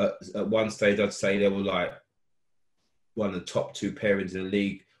 at one stage, I'd say they were like one of the top 2 pairings in the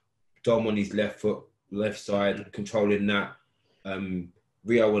league. Dom on his left side, controlling that.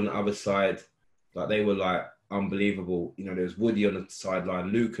 Rio on the other side, like they were like unbelievable. There was Woody on the sideline,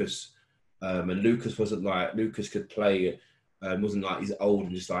 Lucas, and Lucas could play. Wasn't like he's old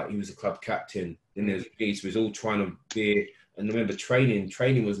and just like he was a club captain. Then there's Reece, who was all trying to be. And I remember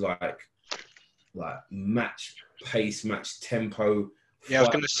training was like match pace, match tempo. Yeah, I was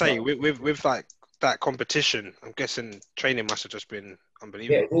going to say with like that competition, I'm guessing training must have just been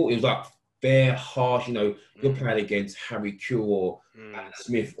unbelievable. Yeah, it was like bare harsh. You're playing against Harry Kewell or Alan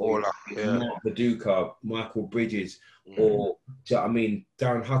Smith or Mark Viduka, Michael Bridges, or do you know what I mean,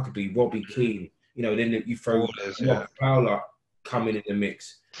 Darren Huckabee, Robbie Keane. Then you throw Fowler coming in the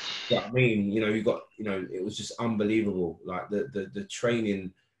mix. Do you know what I mean? You got, it was just unbelievable. Like the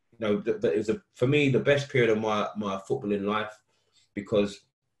training, but it was for me the best period of my footballing life because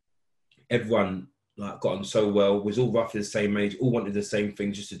everyone like got on so well. Was all roughly the same age. All wanted the same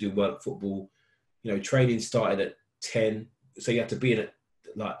thing, just to do work football. You know, training started at 10, so you had to be in at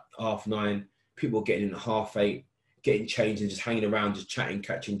like 9:30. People were getting in at 8:30, getting changed and just hanging around, just chatting,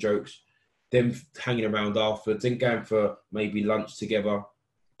 catching jokes. Then hanging around afterwards, then going for maybe lunch together.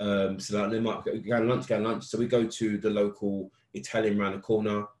 So like they might go lunch. So we go to the local Italian around the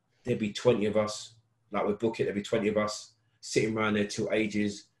corner. There'd be 20 of us. Like we book it, there'd be 20 of us sitting around there till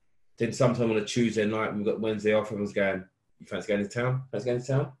ages. Then sometime on a Tuesday night, we've got Wednesday off. Everyone's going, "You fancy going to town? Fancy going to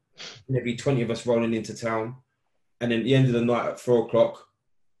town?" And there'd be 20 of us rolling into town. And then at the end of the night at 4:00,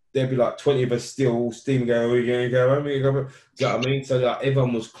 there'd be like 20 of us still steaming, going, "Are we going to go home? Do you know what I mean?" So like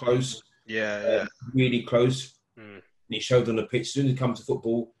everyone was close. Yeah. Really close. And it showed on the pitch. As soon as it comes to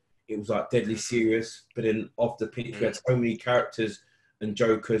football, it was like deadly serious. But then off the pitch, we had so many characters and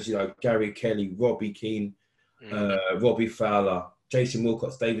jokers, you know, Gary Kelly, Robbie Keane, Robbie Fowler, Jason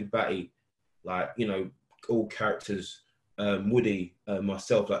Wilcox, David Batty, like, you know, all characters, Woody,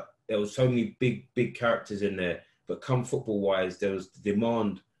 myself, like there was so many big characters in there. But come football wise, there was the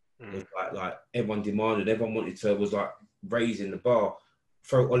demand. Was like everyone demanded, everyone wanted to, was like raising the bar.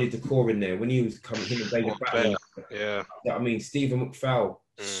 Throw Ollie Decor in there when he was coming, him and David Batty. Yeah. I mean, Stephen McFowle,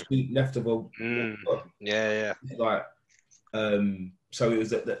 sweet left of a Yeah. like, so it was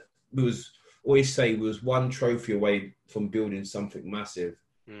that we was always say we was one trophy away from building something massive.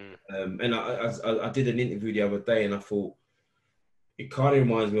 And I did an interview the other day, and I thought it kind of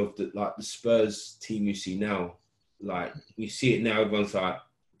reminds me of the Spurs team you see now. Like you see it now, everyone's like,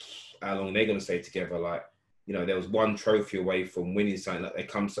 how long are they going to stay together? Like, you know, there was one trophy away from winning something. Like they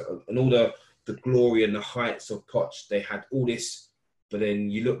come to, and all the glory and the heights of Poch, they had all this, but then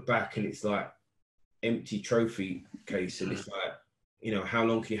you look back and it's like empty trophy case, and it's like, you know, how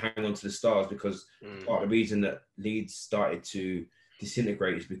long can you hang on to the stars? Because part of the reason that Leeds started to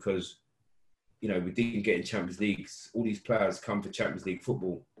disintegrate is because, you know, we didn't get in Champions Leagues. All these players come for Champions League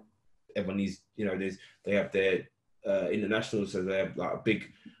football. Everyone needs, you know, they have their internationals, so they have like a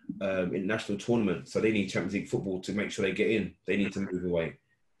big international tournament. So they need Champions League football to make sure they get in. They need to move away.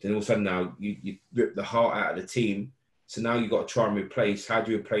 Then all of a sudden now you rip the heart out of the team. So now you've got to try and replace. How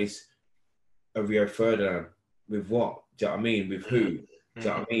do you replace a Rio Ferdinand with what? Do you know what I mean? With who? Do you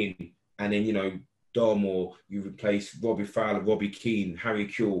know what I mean? And then, you know, Dom, or you replace Robbie Fowler, Robbie Keane, Harry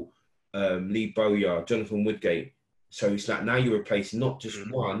Kewell, Lee Bowyer, Jonathan Woodgate. So it's like now you're replacing not just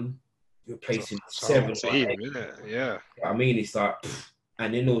one, you're replacing 7 or 8. Yeah. I mean, it's like,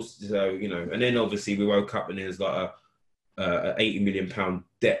 and then also, you know, and then obviously we woke up and there's like a £80 million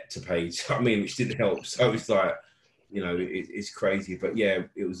debt to pay. Do you know what I mean? Which didn't help. So it's like, you know, it's crazy. But yeah,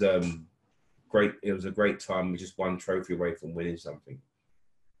 it was great. It was a great time. We just one trophy away from winning something.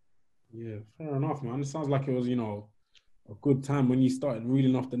 Yeah, fair enough, man. It sounds like it was, you know, a good time when you started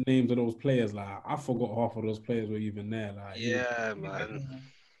reading off the names of those players. Like, I forgot half of those players were even there. Like, yeah, man.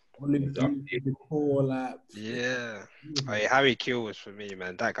 Yeah. Hey, Harry Kewell was for me,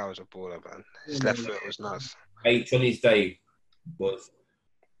 man. That guy was a baller, man. His left foot was nuts. H on his day was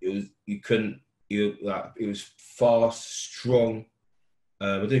it was fast, strong. I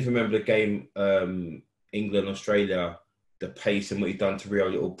don't know if you remember the game England Australia, the pace and what he done to Rio,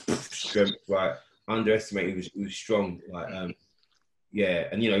 little strength, like underestimated. He was strong, like yeah.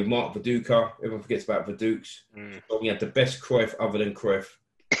 And you know, Mark Viduka, everyone forgets about Viduk's. He had the best Cruyff other than Cruyff.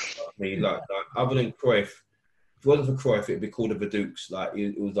 I mean, like other than Cruyff, if it wasn't for Cruyff, it'd be called a Viduk's. Like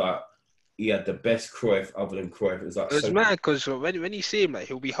it was like he had the best Cruyff other than Cruyff. It was like, it was mad because when you see him, like,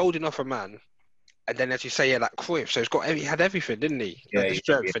 he'll be holding off a man, and then as you say, yeah, like Cruyff. So he had everything, didn't he? Yeah, the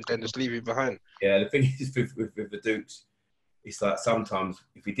strength, and then just leave it behind. Yeah, the thing is with Viduk's, it's like sometimes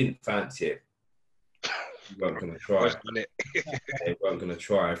if he didn't fancy it, he weren't going to try. He weren't going to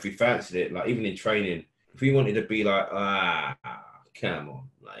try. If he fancied it, like even in training, if he wanted to be like, come on,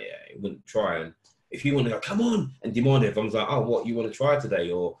 like yeah, he wouldn't try. And if he wanted to go, come on, and demand it, I was like, oh, what, you want to try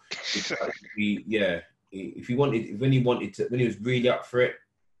today? Or if he wanted, when he was really up for it,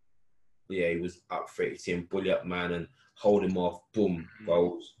 yeah, he was up for it. You see him bully up man and hold him off, boom,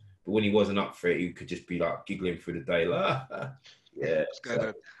 goals. But when he wasn't up for it, he could just be like giggling through the day, like, yeah.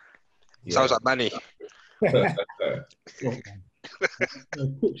 So, yeah. Sounds like Manny. Quick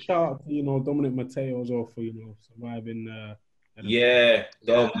shout out to, you know, Dominic Matteo as well for, you know, surviving. Yeah,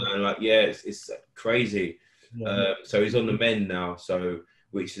 Dom, man, like yeah, it's crazy. Yeah. So he's on the mend now, so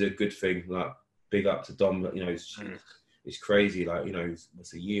which is a good thing. Like big up to Dom. You know, it's crazy. Like, you know,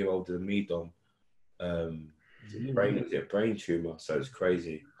 he's a year older than me, Dom. Brain tumor, so it's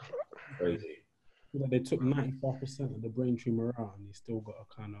crazy. They took 95% of the brain tumor out, and he still got a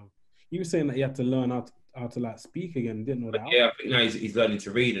kind of. He was saying that he had to learn how to like speak again. Didn't know that. Yeah, I think now he's learning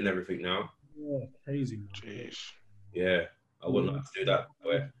to read and everything now. Yeah, crazy, man. Jeez. Yeah, I wouldn't like to do that.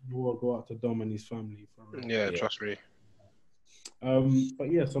 We'll go out to Dom and his family. For real. Yeah, Yeah. trust me.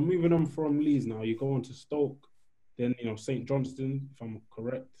 But yeah, so moving on from Leeds now, you go on to Stoke, then St Johnstone, if I'm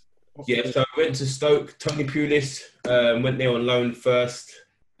correct. Yeah, so I went to Stoke. Tony Pulis went there on loan first,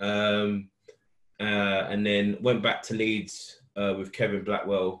 and then went back to Leeds with Kevin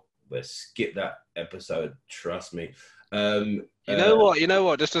Blackwell. But skip that episode, trust me. You know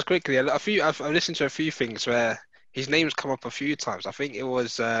what? Just quickly, I've listened to a few things where his name's come up a few times. I think it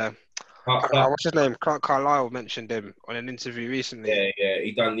was what's his name? Clark Carlisle mentioned him on an interview recently. Yeah,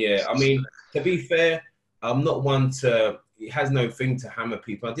 he done. Yeah, I mean, to be fair, I'm not one to. It has no thing to hammer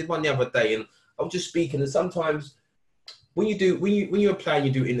people. I did one the other day, and I was just speaking. And sometimes when you're a player, and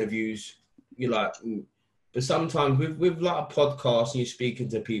you do interviews, you're like. But sometimes with like a podcast and you're speaking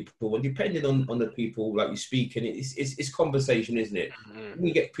to people, and depending on the people like you're speaking, it's conversation, isn't it? Mm-hmm.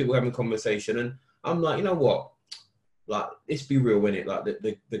 We get people having conversation, and I'm like, you know what? Like, let's be real, innit? Like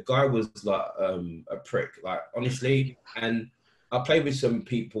the guy was like a prick, like honestly. And I played with some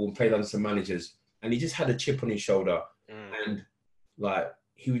people and played under some managers, and he just had a chip on his shoulder, and like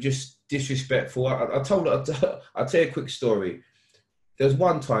he was just disrespectful. I'll tell you a quick story. There was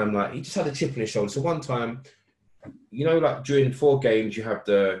one time, like, he just had a chip on his shoulder. So one time, like during 4 games, you have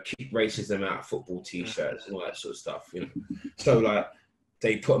the keep racism out football T-shirts and all that sort of stuff, So, like,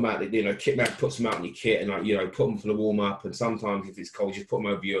 they put them out, Kitman puts them out in your kit and, like, put them for the warm-up. And sometimes, if it's cold, you put them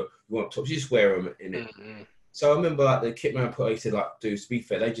over your warm-up tops. You just wear them in it. Mm-hmm. So I remember, like, the Kitman he said, like, dude, to be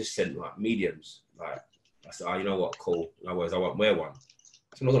fair, they just sent, like, mediums. Like, I said, you know what, cool. In other words, I won't wear one.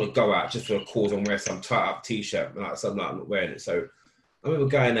 So I'm not going to go out just for a cause and wear some tight-up T-shirt. Like, something like I'm not wearing it. So I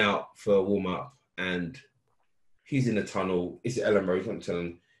remember going out for a warm-up and he's in the tunnel. It's at Ellen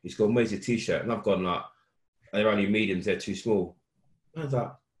Road. He's gone, where's your T-shirt? And I've gone, like, they're only mediums, they're too small. I was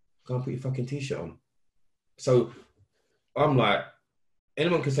like, go and put your fucking T-shirt on. So I'm like,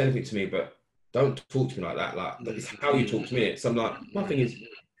 anyone can say anything to me, but don't talk to me like that. Like, it's how you talk to me. So I'm like, my thing is,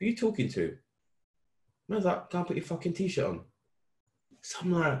 who are you talking to? And I was like, go and put your fucking T-shirt on. So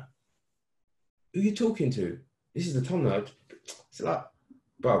I'm like, who are you talking to? This is the tunnel. It's like,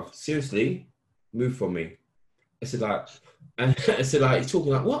 bruv, seriously, move from me. I said, like, and I said, like, he's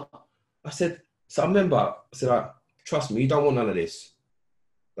talking like, what? I said, so I remember, I said, like, trust me, you don't want none of this.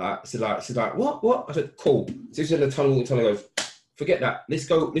 Like, I said, like, what? I said, cool. So he's in the tunnel goes, forget that. Let's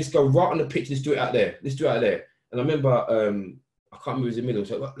go right on the pitch. Let's do it out there. And I remember, I can't remember, he was in the middle.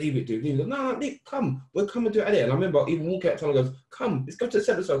 So like, leave it, dude. Leave it. No, Nick, come. We'll come and do it out there. And I remember even walking out the tunnel goes, come, let's go to the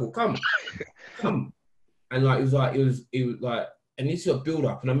centre circle. Come. And like, it was like, and it's a build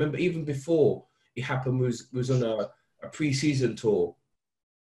up. And I remember even before it happened, was on a pre-season tour,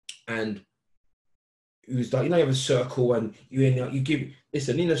 and it was like, you have a circle and you give.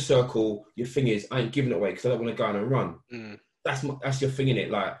 Listen, in a circle, your thing is, I ain't giving it away because I don't want to go on and run. Mm. That's your thing in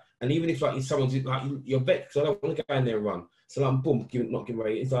it, like. And even if like someone's like you're bet because I don't want to go in there and run. So like, boom, not give it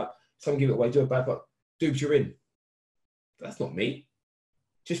away. It's like someone give it away, do a bad, but dudes, you're in. That's not me.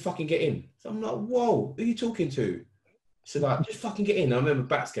 Just fucking get in. So I'm like, whoa, who are you talking to? So like, just fucking get in. I remember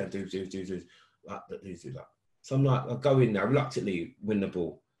backs going, dudes, like that. So I'm like, I go in there, reluctantly win the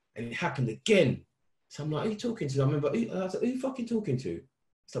ball, and it happened again. So I'm like, who are you talking to? I remember, I was like, who are you fucking talking to?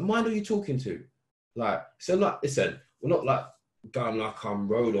 So mind who you talking to? Like, so like, listen, we're not like going like I'm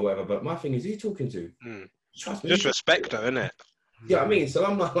road or whatever, but my thing is, who are you talking to? Trust me. Just respect though, innit? Yeah, I mean, so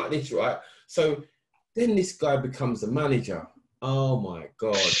I'm like this, right? So then this guy becomes the manager. Oh my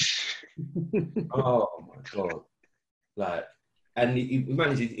God. Oh my God. Like, and he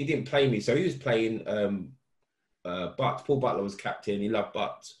managed, he didn't play me. So he was playing Butts. Paul Butler was captain. He loved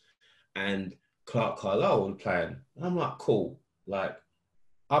Butts. And Clark Carlisle was playing. And I'm like, cool. Like,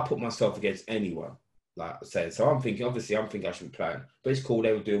 I put myself against anyone. Like I said, so I'm thinking I should be playing. But it's cool,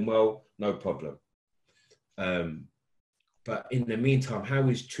 they were doing well, no problem. But in the meantime, how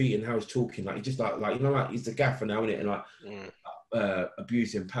he's treating, how he's talking, like, he just like he's the gaffer now, innit? And like,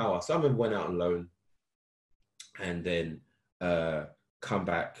 abusing power. So I remember went out on loan and then come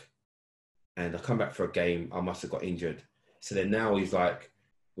back. And I come back for a game, I must have got injured. So then now he's like,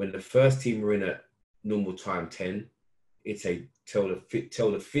 when the first team were in at normal time 10, it's tell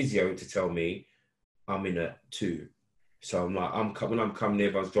the physio to tell me I'm in at 2. So I'm like, when I'm coming,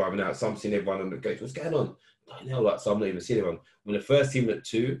 everyone's driving out. So I'm seeing everyone on the gate. What's going on? So I'm not even seeing everyone. When the first team at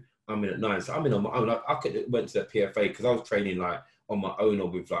 2, I'm in at 9. So I'm in on my own. I could have went to the PFA because I was training like on my own or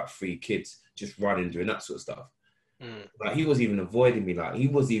with like 3 kids, just running, doing that sort of stuff. Like he was even avoiding me. Like he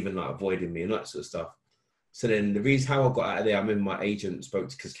was even like avoiding me and that sort of stuff. So then the reason how I got out of there, I remember my agent spoke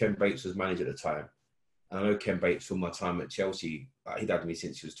to, because Ken Bates was manager at the time. And I know Ken Bates from my time at Chelsea. Like, he'd had me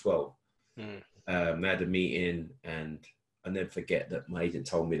since he was 12. They had a meeting, and I never forget that my agent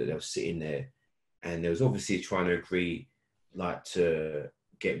told me that they were sitting there, and they was obviously trying to agree, like, to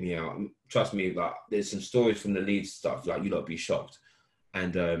get me out. Trust me, like, there's some stories from the Leeds stuff, like, you lot be shocked.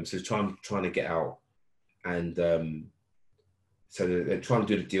 And so trying to get out, and so they're trying to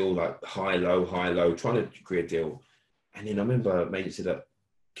do the deal, like high, low, trying to agree a deal. And then I remember mate said that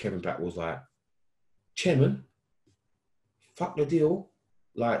Kevin Black was like, "Chairman, fuck the deal.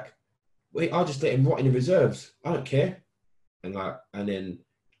 Like, wait, I'll just let him rot in the reserves. I don't care." And then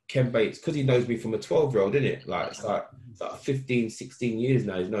Ken Bates, because he knows me from a 12-year-old, isn't it? Like, it's like 15, 16 years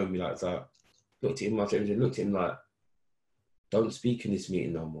now he's known me. Like, it's like, looked at him like, "Don't speak in this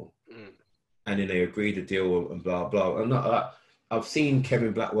meeting no more." And then they agreed the deal and blah, blah. And I've seen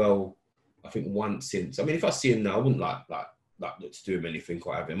Kevin Blackwell, I think, once since. I mean, if I see him now, I wouldn't like to do him anything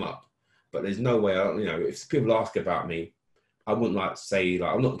or have him up. But there's no way, if people ask about me, I wouldn't say,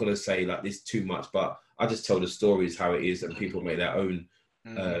 I'm not going to say like this too much, but I just tell the stories how it is, and people make their own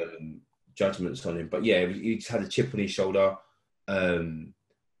judgments on him. But yeah, he just had a chip on his shoulder,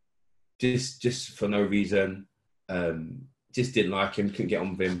 just for no reason. Just didn't like him, couldn't get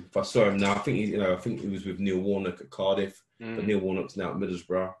on with him. If I saw him now, I think he was with Neil Warnock at Cardiff, but Neil Warnock's now at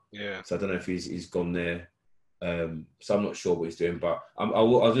Middlesbrough. Yeah. So I don't know if he's gone there. So I'm not sure what he's doing, but I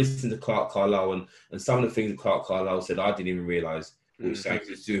was listening to Clark Carlisle, and some of the things that Clark Carlisle said, I didn't even realise. What he was saying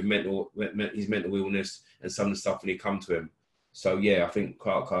to do with his mental illness and some of the stuff when he come to him. So yeah, I think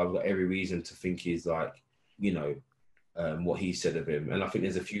Clark Carlisle got every reason to think he's like, what he said of him. And I think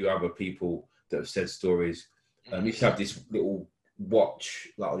there's a few other people that have said stories. He used to have this little watch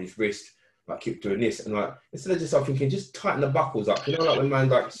like on his wrist, like keep doing this, and like instead of just thinking, just tighten the buckles up, like when man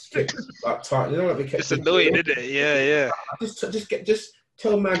like kept, like tighten, like they kept. It's annoying, isn't it? Yeah. Just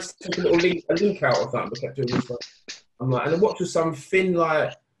tell man to take a link out or something. They kept doing this. Like, I'm like, and the watch was some thin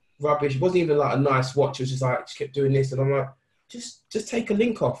like rubbish. It wasn't even like a nice watch. It was just kept doing this, and I'm like, just take a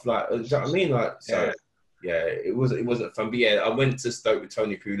link off, like, do you know what I mean? Like, so yeah, it wasn't fun. But yeah, I went to Stoke with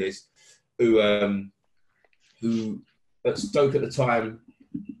Tony Pulis, who at Stoke at the time,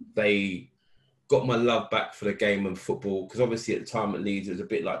 they got my love back for the game and football, because obviously at the time at Leeds it was a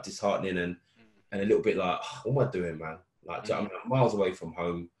bit like disheartening and a little bit like, what am I doing, man? Like, I'm miles away from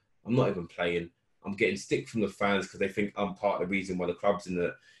home. I'm not even playing. I'm getting stick from the fans because they think I'm part of the reason why the club's in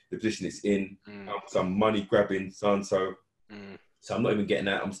the position it's in. Some money grabbing son, so I'm not even getting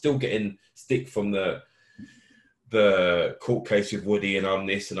that. I'm still getting stick from the court case with Woody, and I'm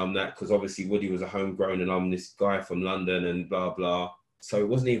this and I'm that, because obviously Woody was a homegrown and I'm this guy from London and blah blah. So it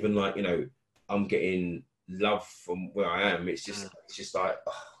wasn't even like, I'm getting love from where I am. It's just like,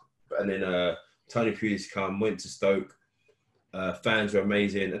 and then Tony Pulis went to Stoke. Fans are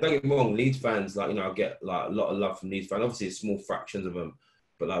amazing. And don't get me wrong, Leeds fans, like, I get like a lot of love from Leeds fans. Obviously, it's small fractions of them,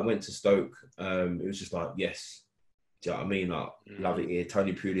 but like, I went to Stoke. It was just like, yes, do you know what I mean? Like, love it here.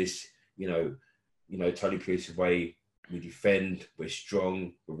 Tony Pulis, Tony Pulis' way, we defend, we're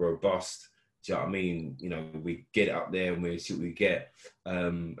strong, we're robust. Do you know what I mean? We get it up there and we see what we get.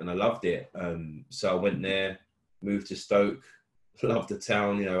 And I loved it. So I went there, moved to Stoke, loved the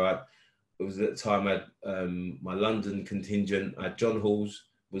town. It was at the time I had my London contingent. I had John Halls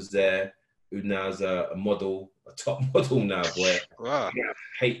was there, who now is a model, a top model now, boy. Wow.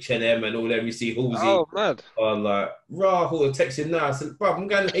 H&M and all them. You see Halsey. Oh, mad. I'm like, rah, Hall, texting now. I said, bro, I'm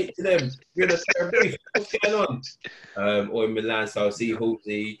going to H&M. You're going to say a brief. What's going on? Or in Milan, so I see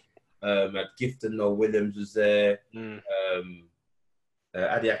Halsey. Had Gifton, Noel Williams was there. Adi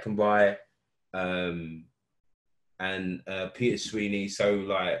Akinbai, and Peter Sweeney. So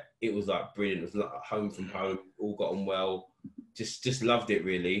like, it was like brilliant. It was like home from home. All got on well. Just loved it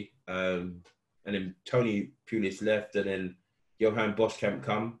really. And then Tony Pulis left, and then Johan Boskamp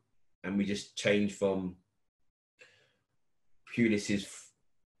come, and we just changed from Pulis's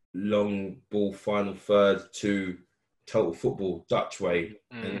long ball final third to total football Dutch way,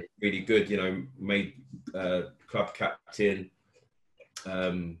 and really good. Made club captain.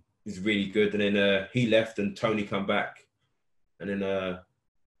 Was really good, and then he left, and Tony come back, and then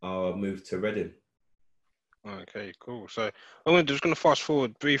I moved to Reading. Okay, cool. So I'm just going to fast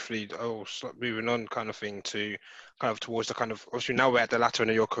forward briefly, moving on kind of thing to kind of towards the kind of, obviously now we're at the latter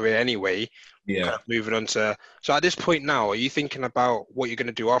end of your career anyway. Yeah. Kind of moving on to, so at this point now, are you thinking about what you're going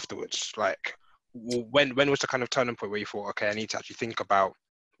to do afterwards? Like, when was the kind of turning point where you thought, okay, I need to actually think about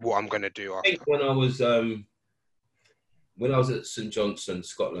what I'm going to do after? I think when I was at St Johnstone,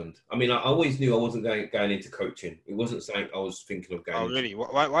 Scotland, I mean, I always knew I wasn't going into coaching. It wasn't something I was thinking of going into. Oh, really?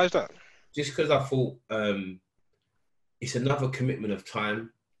 Why is that? Just because I thought it's another commitment of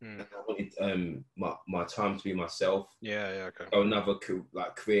time. And I wanted my time to be myself. Yeah, okay. So another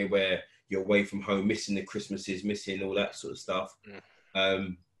career where you're away from home, missing the Christmases, missing all that sort of stuff.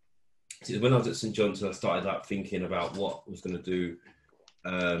 So when I was at St John's, I started like thinking about what I was going to do,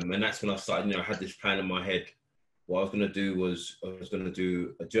 and that's when I started. I had this plan in my head. What I was going to do was I was going to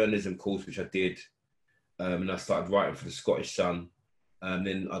do a journalism course, which I did, and I started writing for the Scottish Sun.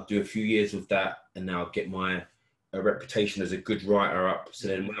 Then I'd do a few years of that, and now I'd get my reputation as a good writer up. So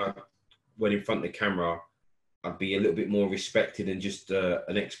then when I went in front of the camera, I'd be a little bit more respected than just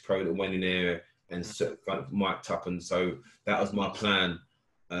an ex-pro that went in there and sort of mic'd up. And so that was my plan.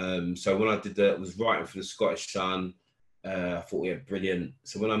 So when I did that, was writing for the Scottish Sun. I thought, yeah, brilliant.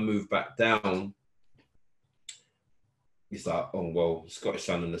 So when I moved back down, it's like, oh, well, Scottish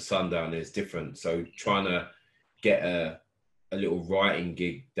Sun and the Sun down there is different. So trying to get a little writing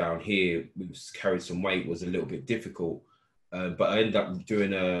gig down here, which carried some weight, was a little bit difficult. But I ended up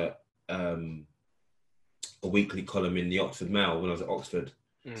doing a weekly column in the Oxford Mail when I was at Oxford.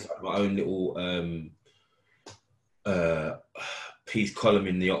 So I had my own little piece column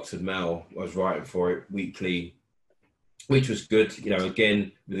in the Oxford Mail. I was writing for it weekly, which was good.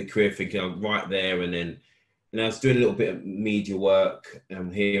 Again, with a career thinking I'm right there, and then I was doing a little bit of media work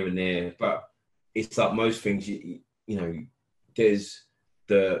here and there. But it's like most things, there's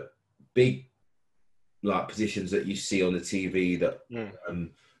the big like positions that you see on the TV that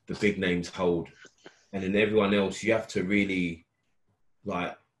the big names hold, and then everyone else you have to really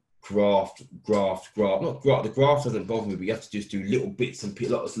like graft. Not graft. The graft doesn't bother me, but you have to just do little bits and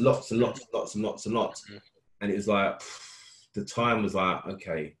lots. And it was like the time was like,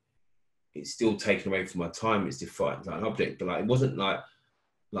 okay, it's still taken away from my time. It's defined like an object, but like it wasn't like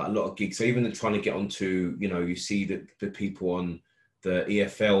a lot of gigs. So even trying to get onto, you see the people on the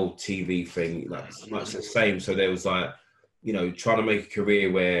EFL TV thing, like it's much the same. So there was like, trying to make a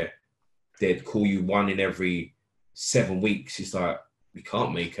career where they'd call you one in every 7 weeks. It's like, you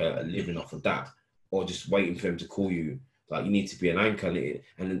can't make a living off of that, or just waiting for them to call you. Like, you need to be an anchor.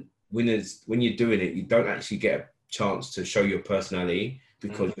 And when you're doing it, you don't actually get a chance to show your personality,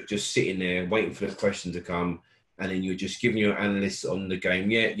 because you're just sitting there waiting for the question to come, and then you're just giving your analysts on the game.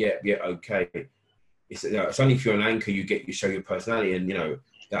 Yeah, okay. It's only if you're an anchor you show your personality, and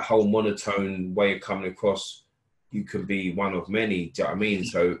that whole monotone way of coming across, you can be one of many. Do you know what I mean?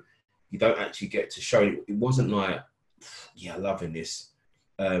 So you don't actually get to show it. It wasn't like, yeah, loving this.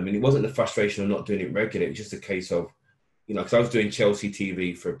 And it wasn't the frustration of not doing it regularly. It was just a case of, because I was doing Chelsea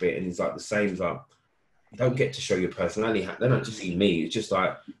TV for a bit, and it's like the same, like, you don't get to show your personality. They don't just see me. It's just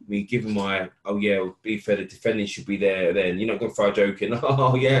like me giving my, oh yeah, be fair, the defending should be there. Then you're not going to throw a joke in.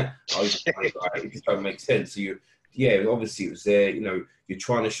 Oh yeah, it just don't make sense. So obviously it was there. You're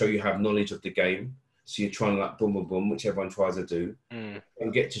trying to show you have knowledge of the game. So you're trying to like boom, boom, boom, which everyone tries to do.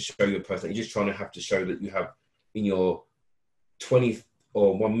 And get to show your personality. You're just trying to have to show that you have in your 20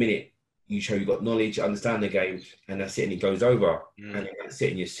 or 1 minute, you show you've got knowledge, understand the game, and that's it, and it goes over. And then that's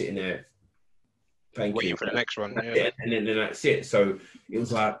it, and you're sitting there waiting for the next one. And then that's it. So it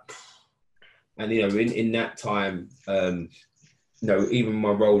was like, and in that time, even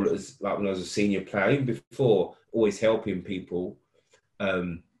my role as like when I was a senior player, even before, always helping people,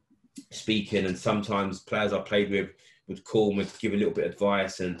 speaking, and sometimes players I played with would call me to give a little bit of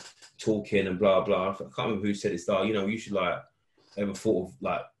advice and talking and blah blah. I can't remember who said it. You should like ever thought of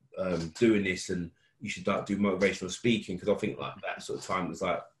like doing this, and you should like do motivational speaking, because I think like that sort of time was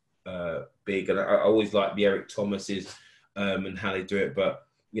like big, and I always like the Eric Thomases and how they do it. But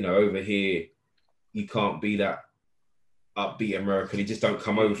over here you can't be that upbeat American. You just don't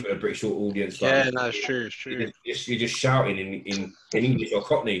come over for the British audience. Like, no, it's true. You're just shouting in English or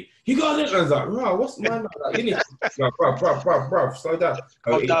Cockney. You got it. I was like, bro, what's the man like? You need to, bro, slow down.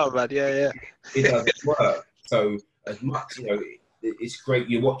 Calm down, man. Yeah. It doesn't work. So as much, it's great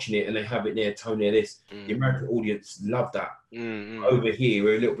you're watching it and they have it there, Tony, this. The American audience love that. Over here,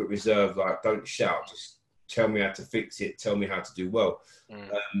 we're a little bit reserved, like, don't shout, just tell me how to fix it, tell me how to do well.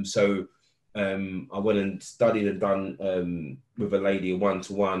 So I went and studied and done with a lady, a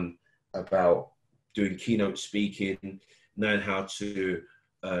one-to-one, about doing keynote speaking, knowing how to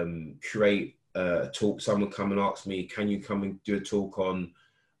create a talk. Someone come and ask me, can you come and do a talk on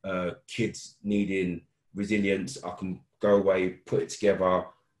kids needing resilience? I can go away, put it together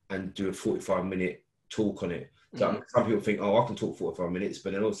and do a 45-minute talk on it. So some people think, oh, I can talk 45 minutes,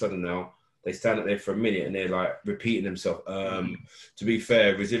 but then all of a sudden now they stand up there for a minute and they're like repeating themselves. To be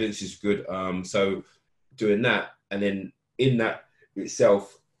fair, resilience is good. So doing that, and then in that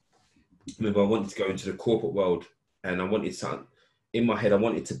itself, remember I wanted to go into the corporate world, and I wanted something in my head. I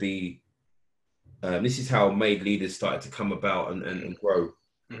wanted to be, this is how Made Leaders started to come about and grow.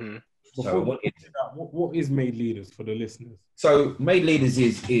 So what is Made Leaders for the listeners? So Made Leaders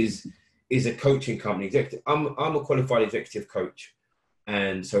is is a coaching company. I'm a qualified executive coach,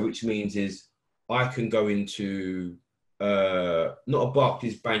 and so which means is I can go into not a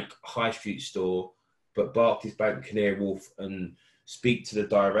Barclays Bank high street store, but Barclays Bank Canary Wharf, and speak to the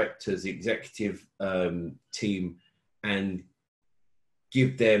directors, the executive team, and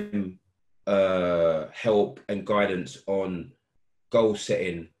give them help and guidance on goal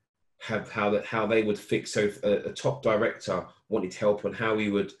setting, how they would fix. So if a top director wanted help on how he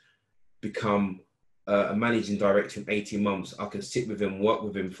would become a managing director in 18 months, I can sit with him, work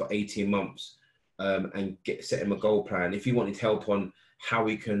with him for 18 months and set him a goal plan. If he wanted help on how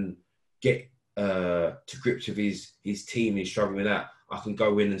he can get to grips with his team, he's struggling with that, I can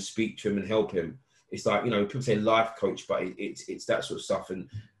go in and speak to him and help him. It's like, people say life coach, but it's that sort of stuff,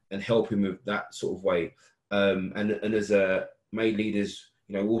 and help him with that sort of way. And as a made leaders,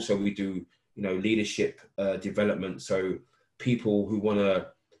 also we do, leadership development. So people who want to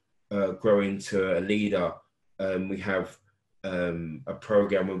grow into a leader, we have a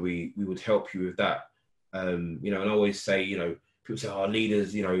program where we would help you with that. And I always say, people say,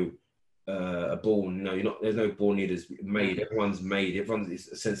 leaders, are born. There's no born leaders made. Everyone's made. Everyone's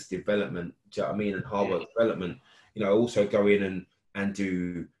a sense of development. Do you know what I mean? And hard work development. Also go in and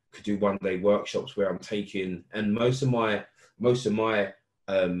could do one-day workshops where I'm taking, and most of my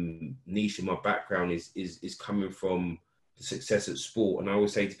niche in my background is coming from the success at sport. And I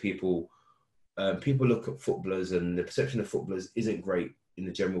always say to people, people look at footballers and the perception of footballers isn't great in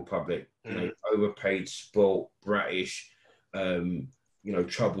the general public. Overpaid, spoilt, bratish,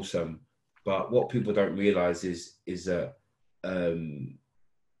 troublesome. But what people don't realise is that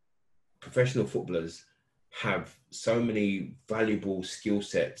professional footballers have so many valuable skill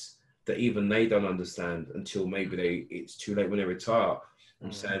sets that even they don't understand until maybe it's too late when they retire.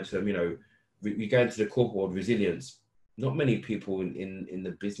 I'm saying to them, we go into the corporate world, resilience. Not many people in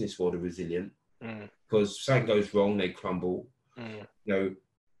the business world are resilient, because something goes wrong, they crumble.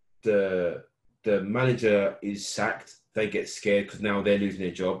 The manager is sacked, they get scared because now they're losing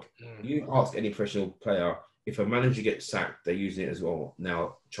their job. You ask any professional player, if a manager gets sacked, they're using it as well.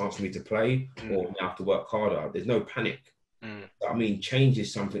 Now, chance for me to play, or now I have to work harder. There's no panic. I mean, change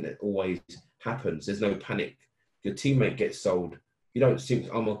is something that always happens. There's no panic. Your teammate gets sold. You don't think,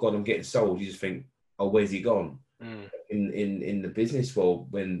 oh my God, I'm getting sold. You just think, oh, where's he gone? In the business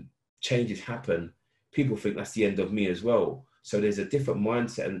world, when changes happen, people think that's the end of me as well. So there's a different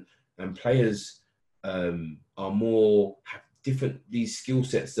mindset, and players are more, have these skill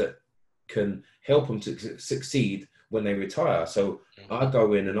sets that can help them to succeed when they retire. So I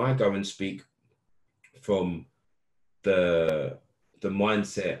go and speak from the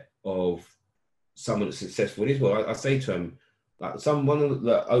mindset of someone that's successful in his world. I say to them, like, one of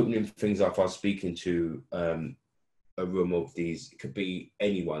the opening things if I was speaking to a room of these, it could be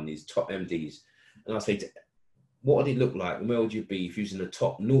anyone, these top MDs, and I say, what would it look like, and where would you be if you're in the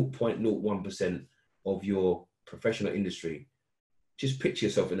top 0.01% of your professional industry? Just picture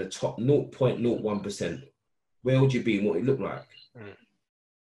yourself in the top 0.01%. Where would you be and what would it look like?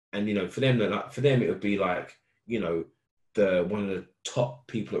 And for them, it would be like, one of the top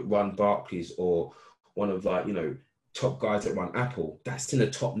people that run Barclays, or one of top guys that run Apple. That's in the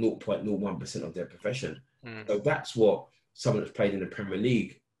top 0.01% of their profession. So that's what someone that's played in the Premier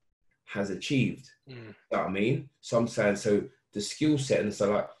League has achieved. You know what I mean? So I'm saying, so the skill set, and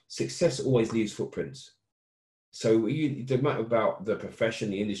so like success always leaves footprints. So it doesn't matter about the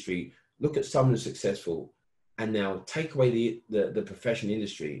profession, the industry. Look at someone who's successful, and now take away the profession,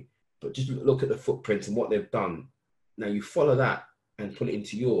 industry, but just look at the footprints and what they've done. Now you follow that and put it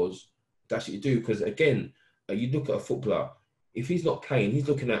into yours. That's what you do. Because again, you look at a footballer, if he's not playing, he's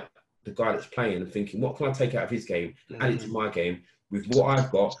looking at the guy that's playing and thinking, what can I take out of his game, add it to my game with what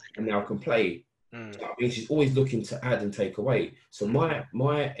I've got, and now I can play. So that means he's always looking to add and take away. So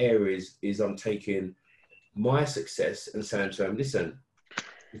my areas is I'm taking my success and saying to him, listen,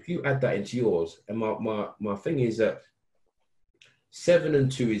 if you add that into yours, and my thing is that 7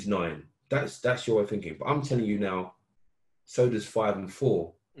 and 2 is 9. That's your way of thinking. But I'm telling you now, so does 5 and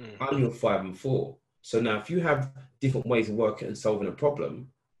 4. I'm your 5 and 4. So now if you have different ways of working and solving a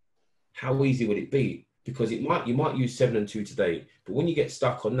problem, how easy would it be? Because you might use 7 and 2 today, but when you get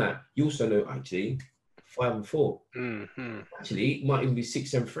stuck on that, you also know actually 5 and 4. Actually, it might even be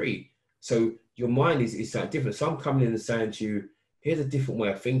 6 and 3. So your mind is that different. So I'm coming in and saying to you, here's a different way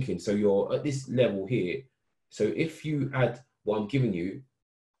of thinking. So you're at this level here. So if you add what I'm giving you,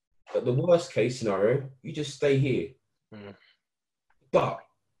 at the worst case scenario, you just stay here. But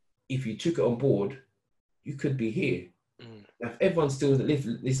if you took it on board, you could be here. Now, if everyone's still at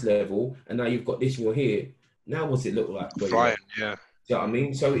this level, and now you've got this, you're here. Now, what's it look like? Flying, yeah. you know what I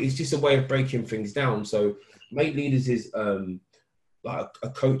mean? So it's just a way of breaking things down. So Mate Leaders is like a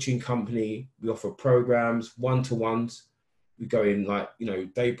coaching company. We offer programs, one-to-ones. We go in like, you know,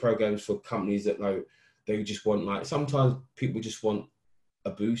 day programs for companies that know they just want, like, sometimes people just want a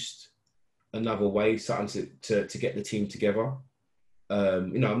boost, another way, something to get the team together.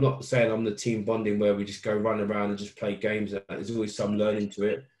 You know, I'm not saying I'm the team bonding where we just go run around and just play games. There's always some learning to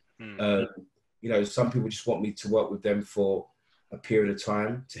it. You know, some people just want me to work with them for a period of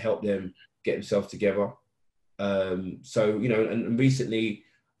time to help them get themselves together. So, you know, and recently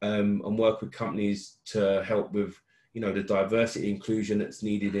I'm working with companies to help with, you know, the diversity inclusion that's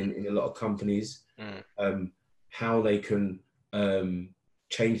needed in a lot of companies, how they can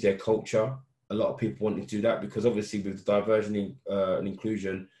change their culture. A lot of people want to do that because obviously with diversity and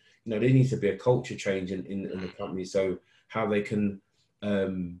inclusion, you know, there needs to be a culture change in the company. So how they can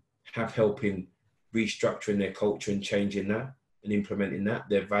have help in restructuring their culture and changing that and implementing that,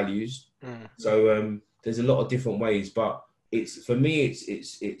 their values. So there's a lot of different ways, but it's, for me,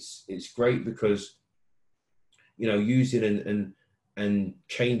 it's great because, you know, using and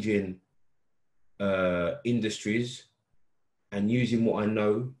changing industries and using what I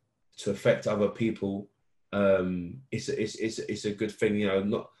know to affect other people, it's a good thing. You know,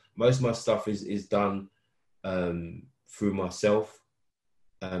 not most of my stuff is done through myself,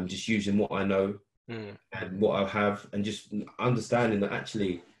 just using what I know and what I have, and just understanding that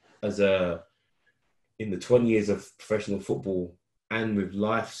actually, in the 20 years of professional football and with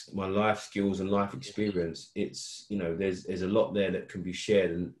my life skills and life experience, it's, you know, there's a lot there that can be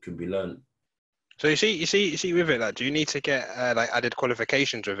shared and can be learned. So you see with it, like, do you need to get like added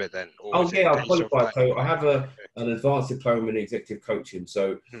qualifications with it then? Or I'm qualified. So I have an advanced diploma in executive coaching.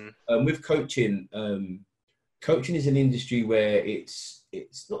 So with coaching, coaching is an industry where it's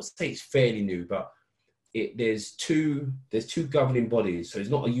not to say it's fairly new, but there's two governing bodies. So it's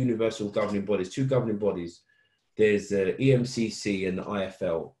not a universal governing body. There's two governing bodies. There's the EMCC and the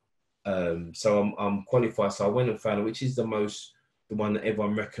IFL. So I'm qualified. So I went and found which is the one that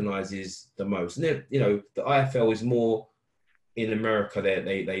everyone recognises the most. And you know, the IFL is more in America.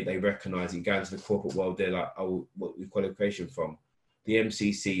 They recognise it. Go into the corporate world, they're like, oh, what the qualification from? The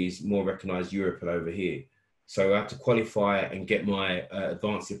MCC is more recognised Europe and over here. So I had to qualify and get my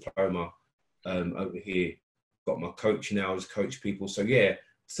advanced diploma over here. Got my coaching hours, coach people. So yeah,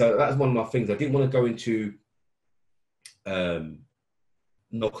 so that's one of my things. I didn't want to go into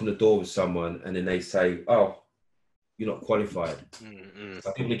knock on the door with someone and then they say, oh, you're not qualified. So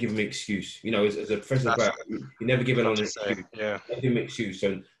I didn't want to give them an excuse. You know, as a professional player, you never give an excuse. Yeah. Give them an excuse.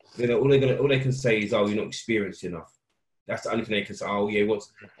 So you know, all they can say is, oh, you're not experienced enough. That's the only thing they can say. Oh yeah,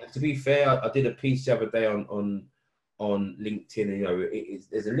 to be fair, I did a piece the other day on LinkedIn, and you know,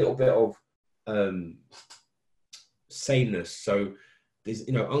 there's a little bit of sameness. So there's,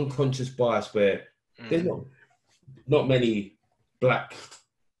 you know, unconscious bias where there's not many black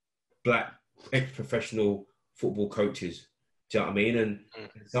ex-professional football coaches. Do you know what I mean? And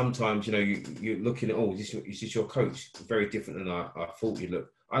sometimes, you know, you're looking at, oh, is this your coach? Very different than I thought you'd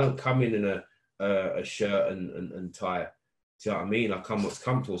look. I don't come in a shirt and tie. Do you know what I mean? I come what's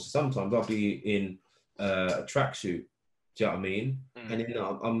comfortable. So sometimes I'll be in a tracksuit. Do you know what I mean? And then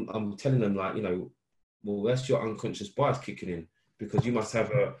I'm telling them, like, you know, well, that's your unconscious bias kicking in, because you must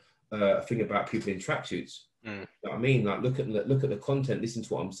have a thing about people in tracksuits. You know what I mean? Like, look at the content, listen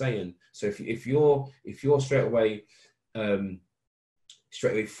to what I'm saying. So if you're straight away throwing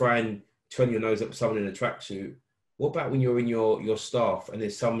your nose up someone in a tracksuit, what about when you're in your staff and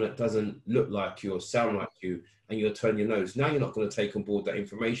there's someone that doesn't look like you or sound like you, and you're turning your nose? Now you're not going to take on board that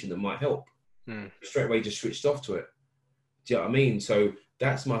information that might help. Straight away just switched off to it. Do you know what I mean? So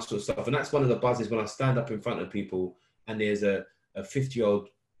that's my sort of stuff. And that's one of the buzzes when I stand up in front of people and there's a 50-year-old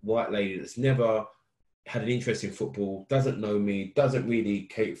white lady that's never had an interest in football, doesn't know me, doesn't really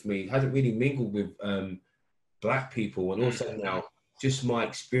cater for me, hasn't really mingled with black people, and also now just my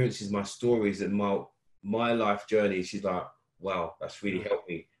experiences, my stories, and my life journey. She's like, wow, that's really helped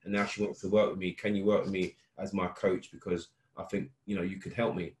me, and now she wants to work with me. Can you work with me as my coach, because I think, you know, you could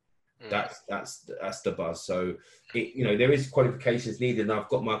help me. That's the buzz. So you know, there is qualifications needed, and I've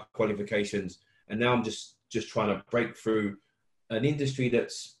got my qualifications, and now I'm just trying to break through an industry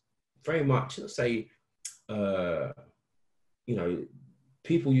that's very much, let's say, you know,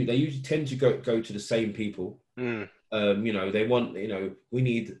 people they usually tend to go to the same people. You know, they want, you know, we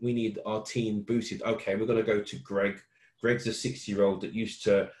need our team boosted. Okay, we're going to go to Greg. Greg's a 60-year-old that used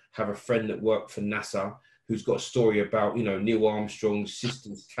to have a friend that worked for NASA, who's got a story about, you know, Neil Armstrong's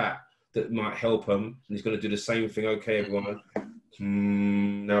sister's cat that might help him, and he's going to do the same thing. Okay, everyone,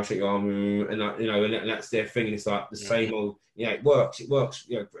 now shake your arm, and and that's their thing. And it's like the same old, it works.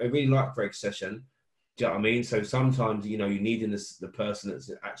 I really like Greg's session. Do you know what I mean? So sometimes, you need in the person that's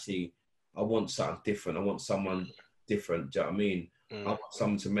actually, I want something different. I want someone different. Do you know what I mean? I want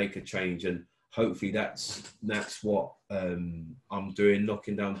someone to make a change, and hopefully that's what I'm doing,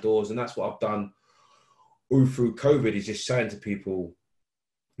 knocking down doors, and that's what I've done all through COVID. Is just saying to people,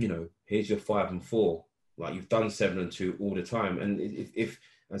 here's your 5 and 4. Like, you've done 7 and 2 all the time, and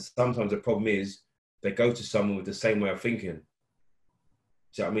and sometimes the problem is they go to someone with the same way of thinking.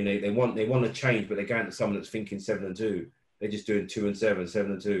 So I mean, they want to change, but they're going to someone that's thinking 7 and 2. They're just doing 2 and 7,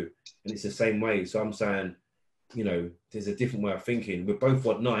 7 and 2, and it's the same way. So I'm saying, there's a different way of thinking. We both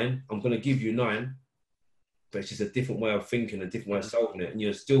want 9. I'm going to give you 9, but it's just a different way of thinking, a different way of solving it, and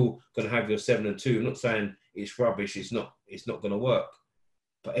you're still going to have your 7 and 2. I'm not saying it's rubbish. It's not going to work,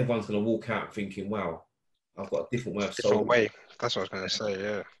 but everyone's going to walk out thinking, wow, I've got a different way of solving it. That's what I was going to say,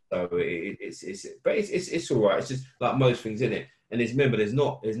 yeah. So it's all right. It's just like most things, in it. And remember, there's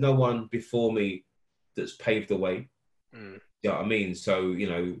no one before me that's paved the way. You know what I mean? So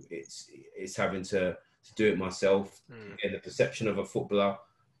it's having to do it myself. And the perception of a footballer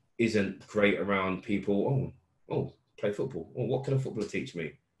isn't great around people. Oh, play football. Oh, what can a footballer teach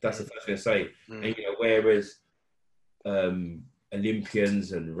me? That's the first thing to say. And whereas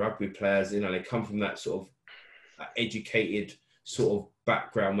Olympians and rugby players, they come from that sort of educated sort of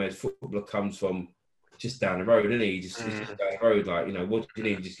background, where footballer comes from just down the road, isn't he? Just down the road, like, what do you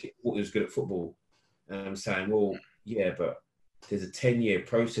need? Just what was good at football. And I'm saying, well, yeah, but there's a 10-year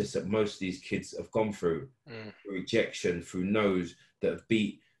process that most of these kids have gone through, through rejection, through no's, that have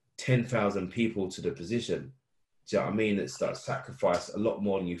beat 10,000 people to the position. Do you know what I mean? It's that sacrifice a lot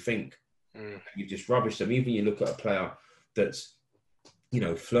more than you think. You just rubbish them. Even you look at a player that's,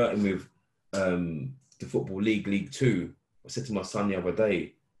 flirting with the Football League, League 2. I said to my son the other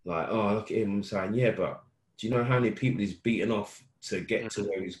day, like, oh, look at him. I'm saying, yeah, but do you know how many people he's beaten off to get to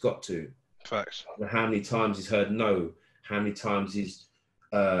where he's got to? Facts. How many times he's heard no? How many times he's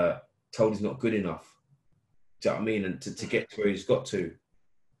told he's not good enough? Do you know what I mean? And to get to where he's got to.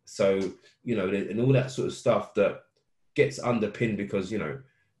 So, and all that sort of stuff that gets underpinned because,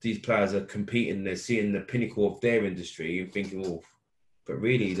 these players are competing, they're seeing the pinnacle of their industry and thinking, oh, but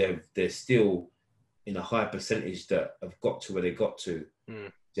really they're still in a high percentage that have got to where they got to. Do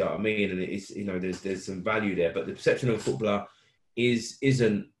you know what I mean? And it's, there's some value there, but the perception of a footballer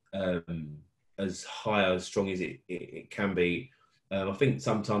isn't as high, as strong as it can be. I think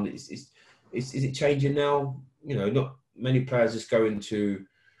sometimes is it changing now? Not many players just go into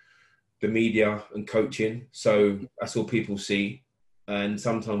the media and coaching, so that's all people see. And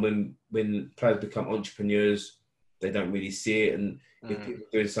sometimes when players become entrepreneurs, they don't really see it. And if people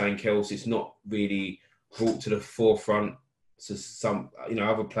are doing something else, it's not really brought to the forefront. So some,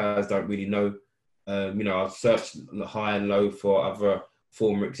 other players don't really know. I've searched high and low for other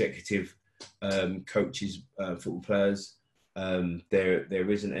former executive coaches, football players. There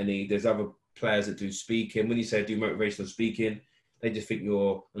isn't any. There's other players that do speaking. When you say do motivational speaking, they just think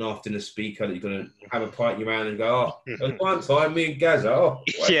you're an afternoon speaker, that you're going to have a pint in your hand and go, oh, there was one time me and Gaza, oh.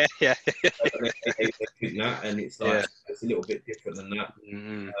 Yeah. They think that, and it's like, it's a little bit different than that.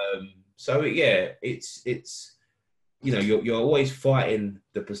 So, it's you're always fighting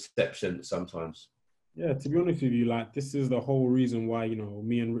the perception sometimes. Yeah, to be honest with you, like, this is the whole reason why,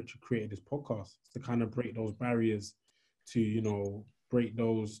 me and Richard created this podcast, to kind of break those barriers, to, break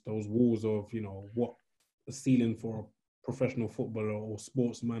those walls of, what the ceiling for a professional footballer or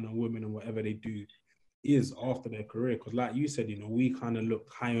sportsman and women and whatever they do is after their career. Because like you said, we kind of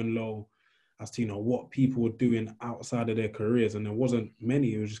look high and low as to, what people were doing outside of their careers. And there wasn't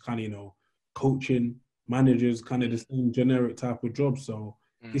many. It was just kind of, coaching, managers, kind of the same generic type of job. So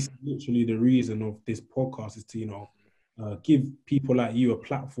this is literally the reason of this podcast, is to, give people like you a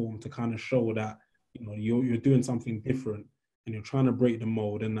platform to kind of show that, you're doing something different and you're trying to break the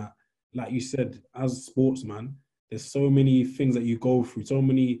mold. And that, like you said, as a sportsman, there's so many things that you go through, so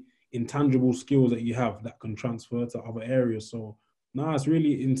many intangible skills that you have that can transfer to other areas. So now it's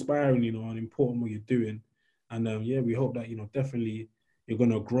really inspiring, and important what you're doing. And we hope that, definitely you're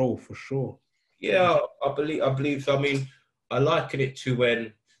going to grow for sure. Yeah, I believe so. I mean, I liken it to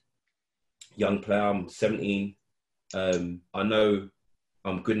when young player, I'm 17. I know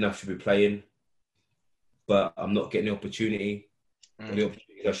I'm good enough to be playing, but I'm not getting the opportunity. The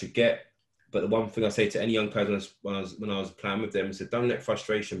opportunity I should get. But the one thing I say to any young players when I was playing with them is that don't let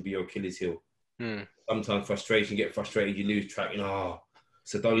frustration be your Achilles heel. Sometimes frustration, you get frustrated, you lose track.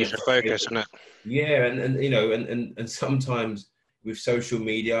 So don't let focus on it. Yeah, and sometimes with social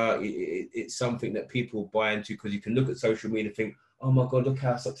media, it's something that people buy into, because you can look at social media and think, oh my God, look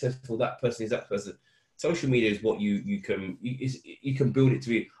how successful that person is, that person. Social media is what you can build it to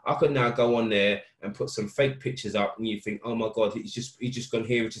be. I can now go on there and put some fake pictures up, and you think, oh my God, he's just gone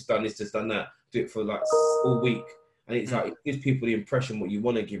here, he's just done this, just done that. Do it for like all week, and it's like it gives people the impression what you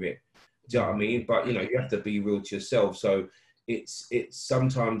want to give it. Do you know what I mean? But you know, you have to be real to yourself. So it's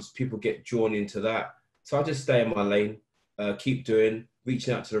sometimes people get drawn into that. So I just stay in my lane, keep doing,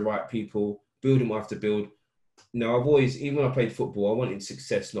 reaching out to the right people, building what I have to build. You know, I've always, even when I played football, I wanted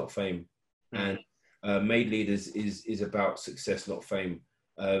success, not fame. And Made Leaders is about success, not fame.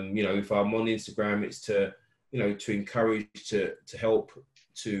 You know, if I'm on Instagram, it's to, you know, to encourage, to help,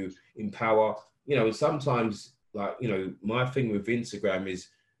 to empower. You know, sometimes, like, you know, my thing with Instagram is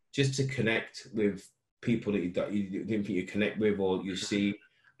just to connect with people that you didn't think you connect with, or you see,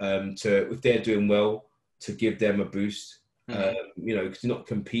 to, if they're doing well, to give them a boost. You know, because you're not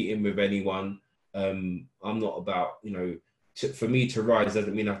competing with anyone. I'm not about, you know, for me to rise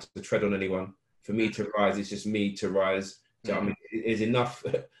doesn't mean I have to tread on anyone. For me to rise, it's just me to rise. So, I mean, there's enough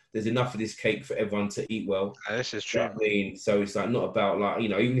of this cake for everyone to eat well. This is true. You know what I mean? So it's like not about, like, you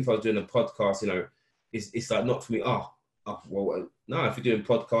know, even if I was doing a podcast, you know, it's like not for me. Well, no, if you're doing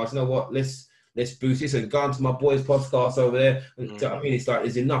podcasts, you know what? Let's boost this and go on to my boys' podcast over there. You know what I mean? It's like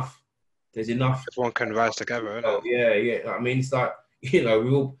there's enough. There's enough. Everyone can rise together. Isn't it? Yeah. I mean, it's like, you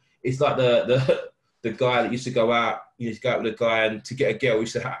know, it's like the guy that used to go out. You used to go out with a guy, and to get a girl, you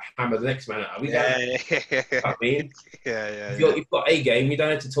used to hammer the next man out. Yeah. I mean, yeah. You've got a game. You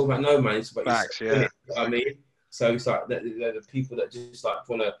don't have to talk about no man. It's about facts. You know what I mean, so it's like the people that just like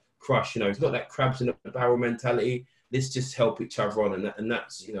want to crush. You know, it's not that crabs in a barrel mentality. Let's just help each other on, and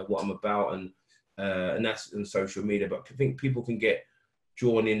that's, you know, what I'm about, and that's on social media. But I think people can get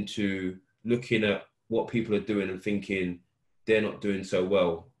drawn into looking at what people are doing and thinking they're not doing so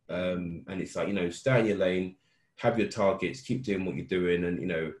well. And it's like, you know, stay in your lane, have your targets, keep doing what you're doing, and you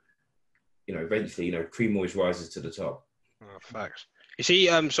know, eventually, you know, cream always rises to the top. Oh, facts. You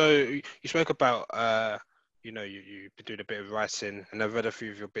see, so you spoke about, you know, you've been doing a bit of writing, and I've read a few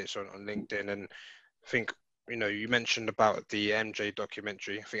of your bits on LinkedIn, and I think, you know, you mentioned about the MJ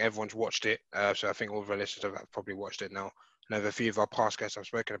documentary. I think everyone's watched it, so I think all of our listeners have probably watched it now. I know a few of our past guests have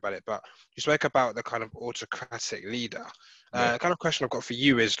spoken about it, but you spoke about the kind of autocratic leader. The kind of question I've got for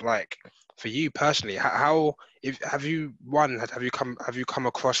you is, like, for you personally, have you come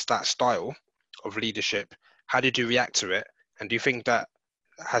across that style of leadership? How did you react to it? And do you think that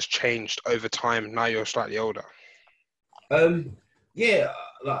has changed over time now you're slightly older? Yeah,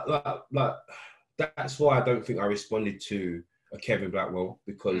 like that's why I don't think I responded to a Kevin Blackwell,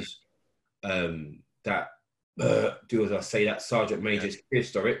 because do as I say, that Sergeant Major is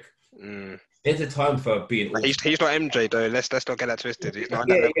prehistoric. There's a time for being. He's not MJ though. Let's not get that twisted. He's not.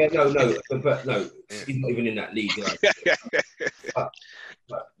 No, he's not even in that league. Like.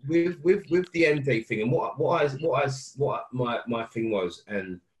 but with the MJ thing, and what my thing was,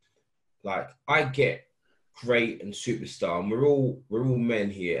 and like, I get great and superstar, and we're all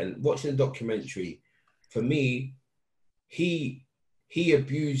men here. And watching the documentary, for me, he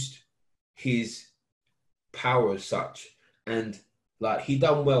abused his power as such, and like, he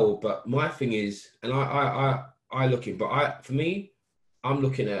done well. But my thing is, and I look in, but for me, I'm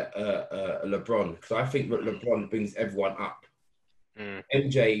looking at LeBron, because I think that LeBron brings everyone up.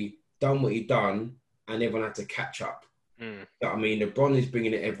 MJ done what he done, and everyone had to catch up. You know what I mean? LeBron is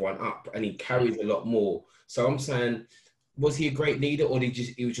bringing everyone up, and he carries a lot more. So I'm saying, was he a great leader, or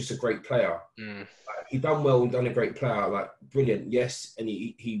he was just a great player? Like, he done well and done a great player, like, brilliant, yes, and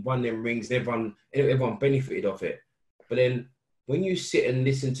he won them rings, and everyone benefited off it. But then when you sit and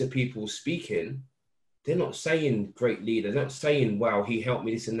listen to people speaking, they're not saying great leader. They're not saying, wow, he helped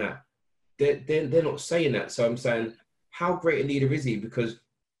me, this and that. They're not saying that. So I'm saying, how great a leader is he? Because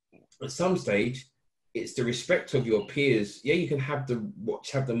at some stage, it's the respect of your peers. Yeah, you can have the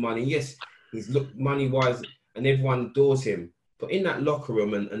money. Yes, he's looked money-wise, and everyone adores him. But in that locker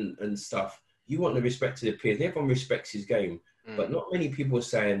room and stuff, you want the respect to the peers. And everyone respects his game. But not many people are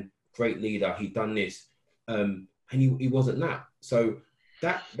saying, great leader, he done this. And he wasn't that. So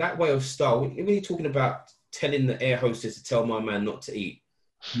that way of style, when you're talking about telling the air hostess to tell my man not to eat,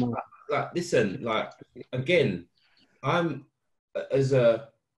 like, listen, like, again, I'm as a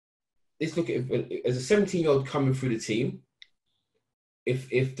 17-year-old coming through the team,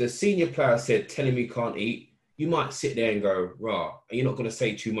 if the senior player said, tell him he can't eat, you might sit there and go, rah, and you're not going to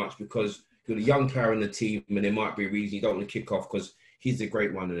say too much, because you're the young player in the team, and there might be a reason you don't want to kick off because he's the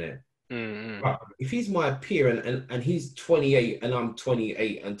great one in there. But if he's my peer and he's 28 and I'm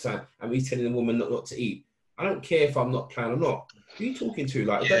 28 and he's telling the woman not to eat, I don't care if I'm not playing or not. Who are you talking to?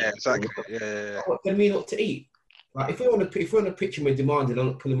 Like, exactly. Yeah. Tell me not to eat. Like if we're on a pitch and we're demanding, I'm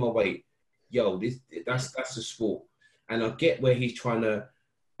not pulling my weight. Yo, that's the sport, and I get where he's trying to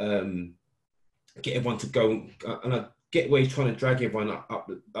get everyone to go, and I get where he's trying to drag everyone up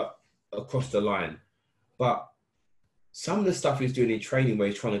across the line, but some of the stuff he's doing in training where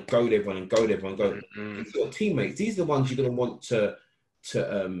he's trying to goad everyone and goad everyone, these are your teammates. These are the ones you're going to want to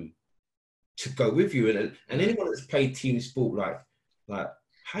go with you, and anyone that's played team sport, like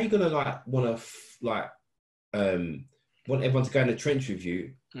how are you going to want everyone to go in the trench with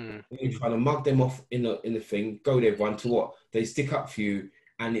you? You're trying to mug them off in the thing, goad everyone to what they stick up for you,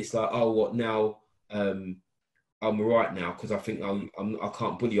 and it's like, oh, what now? I'm right now because I think I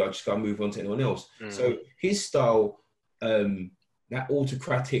can't bully you. I just got to move on to anyone else. So his style, that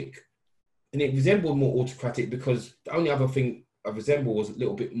autocratic, and it resembled more autocratic because the only other thing I resembled was a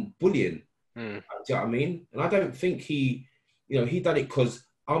little bit bullying. Do you know what I mean? And I don't think he done it because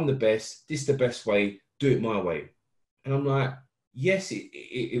I'm the best. This is the best way. Do it my way. And I'm like, yes,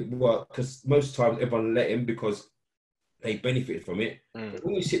 it worked because most times everyone let him because they benefited from it. But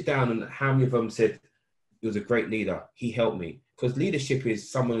when you sit down and how many of them said he was a great leader, he helped me, because leadership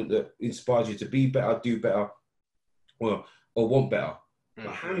is someone that inspires you to be better, do better, or want better.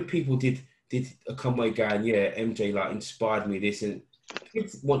 Like how many people did a come away going, yeah, MJ inspired me this, and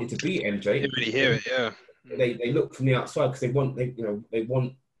kids wanted to be MJ. You really hear it, yeah. They look from the outside because they want that.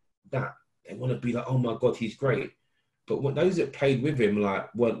 They want to be like, oh my God, he's great. But what those that played with him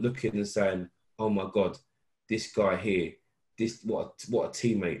weren't looking and saying, oh my God, this guy here, what a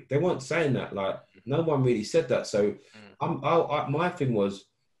teammate. They weren't saying that. No one really said that. So my thing was,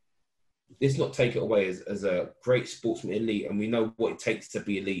 let's not take it away as a great sportsman elite, and we know what it takes to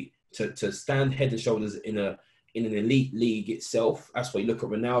be elite, to stand head and shoulders in an elite league itself. That's why you look at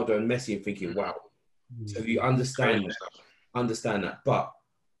Ronaldo and Messi and thinking, wow. So you understand that. But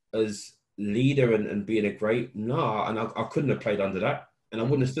as leader and being a great, and I couldn't have played under that, and I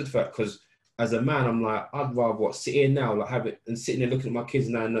wouldn't have stood for that, because as a man, I'm like, I'd rather sit here now, have it, and sitting there looking at my kids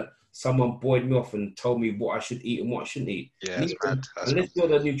now, and someone buoyed me off and told me what I should eat and what I shouldn't eat. Yeah, that's mad. Unless you're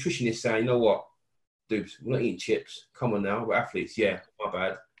the nutritionist saying, you know what, dudes, we're not eating chips. Come on now, we're athletes. Yeah, my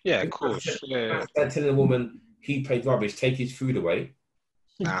bad. Yeah, of course. Yeah. Telling a woman he played rubbish, take his food away.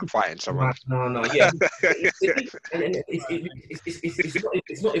 Nah, I'm fighting someone. No, yeah. It's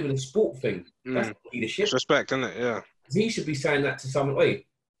not even a sport thing. That's leadership. It's respect, isn't it? Yeah. He should be saying that to someone. Wait,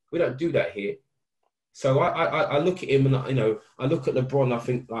 we don't do that here. So I look at him and I look at LeBron. I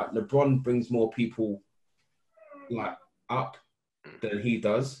think LeBron brings more people up than he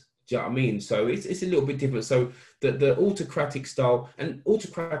does. Do you know what I mean? So it's a little bit different. So the autocratic style, and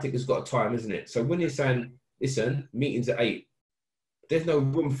autocratic has got a time, isn't it? So when you're saying, listen, meetings at 8. There's no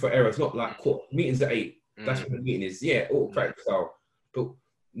room for error. It's not like meetings at 8. That's what the meeting is. Yeah, autocratic style. But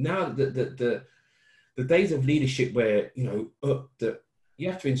now the days of leadership where you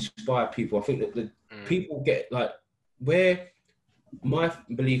have to inspire people. I think that the people get where my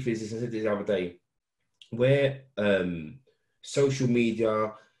belief is, as I said the other day, where social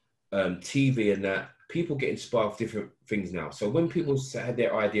media, TV, and that people get inspired with different things now. So when people had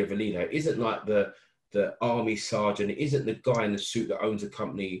their idea of a leader, it isn't like the army sergeant. It isn't the guy in the suit that owns a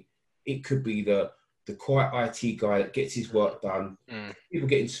company. It could be the quiet IT guy that gets his work done. People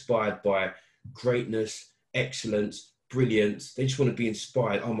get inspired by greatness, excellence, brilliance. They just want to be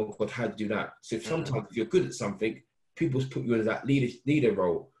inspired. Oh my God, how do you do that? So sometimes if you're good at something, people just put you in that leader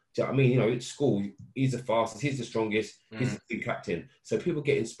role. Do you know what I mean? At school, he's the fastest, he's the strongest, he's the team captain. So people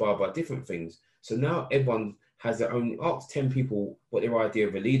get inspired by different things. So now everyone has their own. Ask 10 people what their idea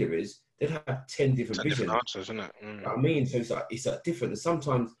of a leader is. They'd have 10 different visions. Different answers, isn't it? You know what I mean? So it's different. And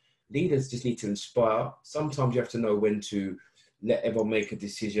sometimes leaders just need to inspire. Sometimes you have to know when to let everyone make a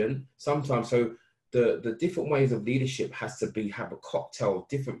decision. Sometimes, so the different ways of leadership has to have a cocktail of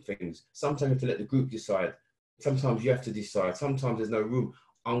different things. Sometimes you have to let the group decide. Sometimes you have to decide. Sometimes there's no room.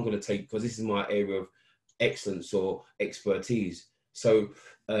 I'm going to take, because this is my area of excellence or expertise. So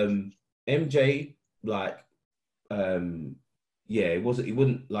MJ, he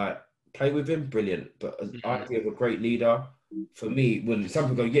wouldn't play with him, brilliant. But as idea of a great leader, for me, when some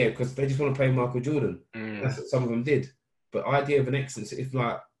people go, yeah, because they just want to play Michael Jordan. That's what some of them did. But idea of an excellence, if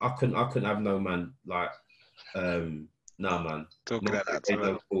I couldn't have no man nah, man. Talking about that,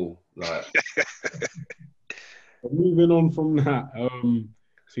 man. Cool, Moving on from that,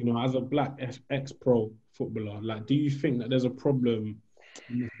 so as a black ex-pro footballer, do you think that there's a problem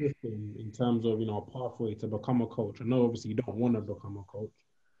in the system in terms of a pathway to become a coach? I know obviously you don't want to become a coach,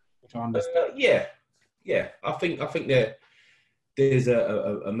 which I understand. Yeah. I think there's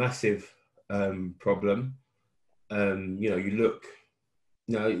a massive problem. You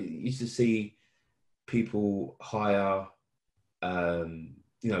used to see people hire,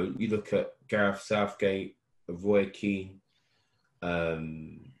 you know, you look at Gareth Southgate, Roy Keane,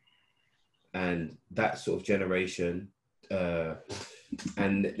 and that sort of generation,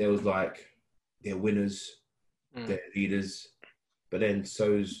 and there was like, they're winners, they're leaders, but then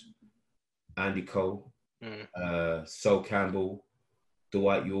so's Andy Cole, Sol Campbell,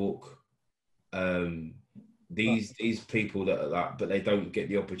 Dwight York, these people that are like, but they don't get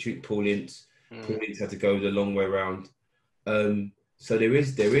the opportunity. Paul Ince had to go the long way around. So there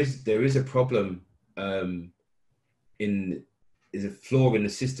is a problem. Is a flaw in the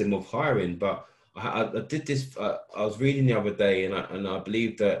system of hiring. But I did this. I was reading the other day, and I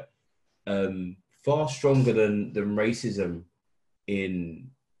believe that far stronger than racism in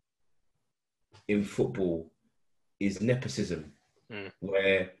football is nepotism,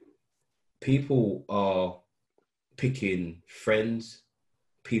 where people are picking friends,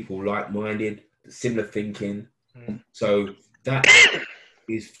 people like-minded, similar thinking. So that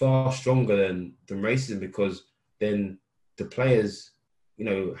is far stronger than racism, because then the players, you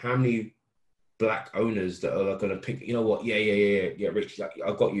know, how many black owners that are going to pick, you know what, yeah, Rich, like,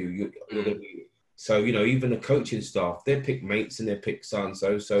 I got you. You're going to be. So, you know, even the coaching staff, they pick mates and they pick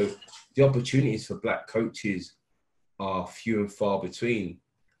so-and-so. So the opportunities for black coaches are few and far between.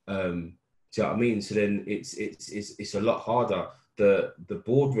 Do you know what I mean? So then it's a lot harder. The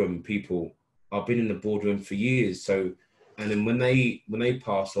boardroom people, I've been in the boardroom for years. So, and then when they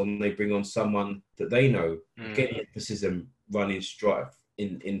pass on, they bring on someone that they know. Again, nepotism running strife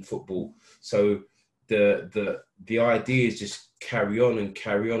in football. So the idea is just carry on and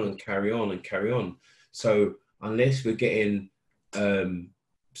carry on and carry on and carry on. So unless we're getting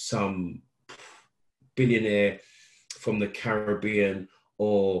some billionaire from the Caribbean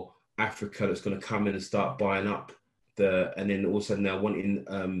or Africa that's going to come in and start buying up and then also now wanting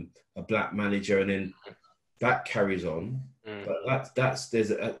a black manager, and then that carries on. But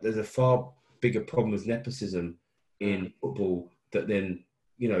there's a far bigger problem with nepotism in football that then,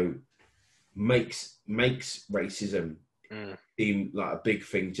 you know, makes racism seem like a big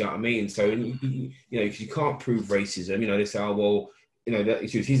thing. Do you know what I mean? So, you know, if you can't prove racism, you know, they say, oh, well, you know,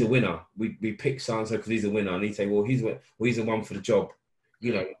 he's a winner. We pick so-and-so because he's a winner. And he say, well, he's the one for the job.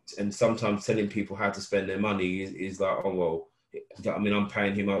 You know, and sometimes telling people how to spend their money is like, oh, well, I mean, I'm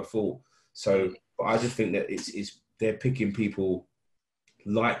paying him out full. So, but I just think that they're picking people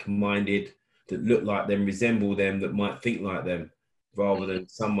like-minded that look like them, resemble them, that might think like them, rather than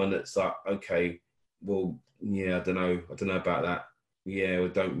someone that's like, okay, well, yeah, I don't know about that. Yeah, I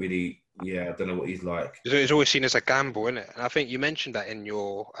don't know what he's like. It's always seen as a gamble, isn't it? And I think you mentioned that in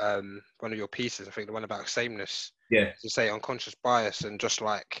your one of your pieces. I think the one about sameness. Yeah. To say unconscious bias, and just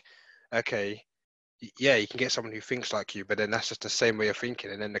like, okay, yeah, you can get someone who thinks like you, but then that's just the same way of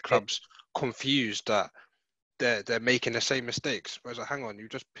thinking, and then the club's confused that they're making the same mistakes. Whereas, like, hang on, you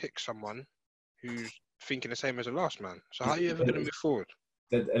just pick someone who's thinking the same as the last man. So how are you ever going to move forward?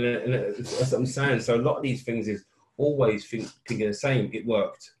 And that's what I'm saying. So a lot of these things is always thinking the same. It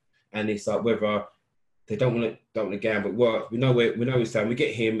worked, and it's like whether they don't want to gamble, it worked. We know it's time. We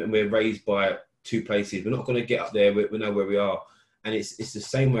get him, and we're raised by 2 places. We're not going to get up there. We know where we are, and it's the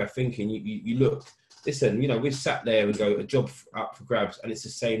same way of thinking. You look. Listen, you know, we've sat there and go, a job up for grabs, and it's the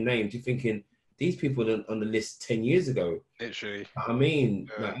same names. You're thinking, these people are on the list 10 years ago. Literally. I mean,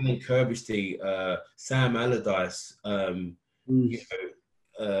 like Alan Kirby, Sam Allardyce, you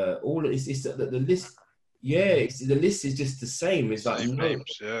know, all it's the list. Yeah, the list is just the same. It's like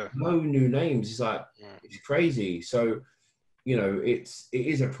no new names. It's like it's crazy. So, you know, it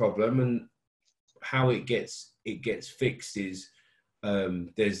is a problem, and how it gets fixed is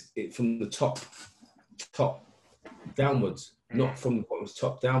there's it from the top downwards, not from the bottom,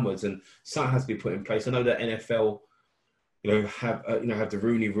 top downwards, and something has to be put in place. I know that NFL, you know, have the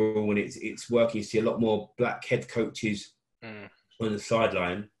Rooney Rule, and it's working. You see a lot more black head coaches on the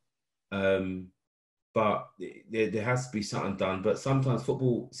sideline, but there has to be something done. But sometimes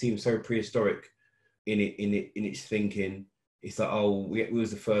football seems so prehistoric in its thinking. It's like, oh, we was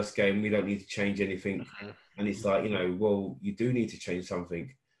the first game, we don't need to change anything, and it's like, you know, well, you do need to change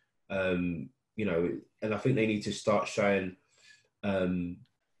something, you know, and I think they need to start showing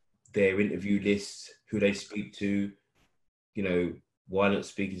their interview lists, who they speak to, you know, why not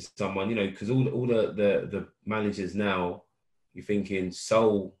speaking to someone, you know, because all the managers now, you're thinking,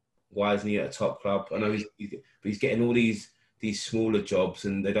 Sol, why isn't he at a top club? I know he's getting all these smaller jobs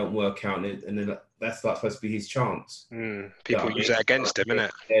and they don't work out, and then that's like supposed to be his chance. People use it against him,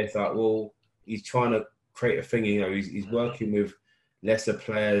 innit? Yeah, it's like, well, he's trying to create a thing, you know, he's working with lesser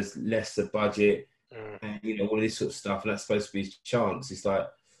players, lesser budget, and, you know, all of this sort of stuff, and that's supposed to be his chance. It's like,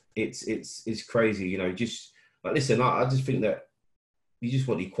 it's crazy. You know, just like listen, I just think that you just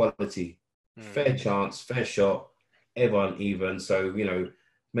want equality, fair chance, fair shot, everyone even. So you know,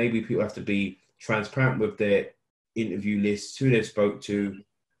 maybe people have to be transparent with their interview lists, who they spoke to,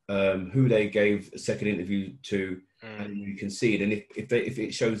 who they gave a second interview to, and you can see it. And if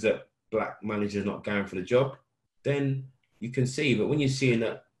it shows that black managers not going for the job, then you can see. But when you're seeing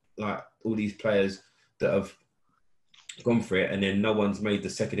that, like all these players that have gone for it, and then no one's made the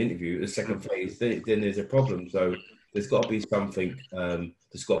second interview, the second phase, then there's a problem. So there's got to be something.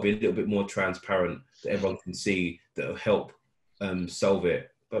 There's got to be a little bit more transparent that everyone can see that will help solve it.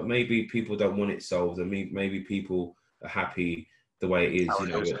 But maybe people don't want it solved, and maybe people are happy the way it is, you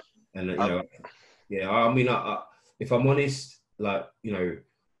know. And you know, yeah. I mean, if I'm honest, like you know,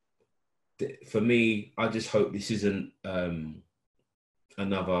 for me, I just hope this isn't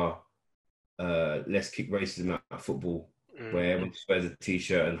another let's kick racism out of football, where everyone wears a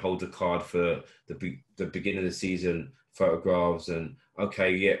t-shirt and holds a card for the beginning of the season, photographs, and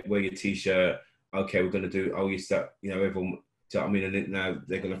okay, yeah, wear your t-shirt. Okay, we're gonna do. Oh, you start, you know, everyone. Do you know what I mean? And now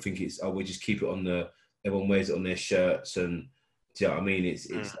they're gonna think it's we just keep it on everyone wears it on their shirts, and do you know what I mean?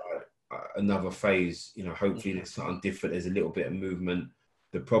 It's like another phase. You know, hopefully there's something different. There's a little bit of movement.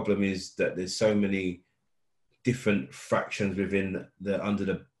 The problem is that there's so many different fractions within under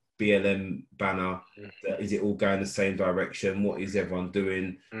the BLM banner. Is it all going the same direction? What is everyone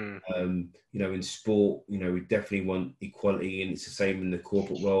doing? You know, in sport, you know, we definitely want equality, and it's the same in the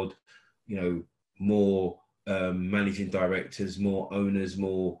corporate world. You know, more managing directors, more owners,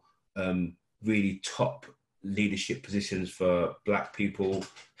 more really top leadership positions for black people.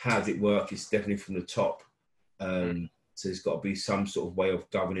 How does it work? It's definitely from the top. So there's got to be some sort of way of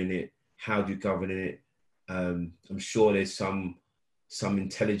governing it. How do you govern it? I'm sure there's some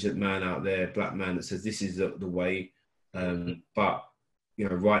intelligent man out there, black man, that says this is the way. But you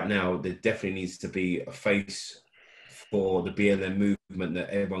know, right now there definitely needs to be a face for the BLM movement that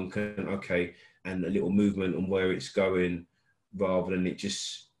everyone can and a little movement on where it's going, rather than it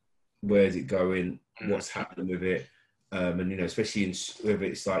just where's it going, what's happening with it. And you know, especially in whether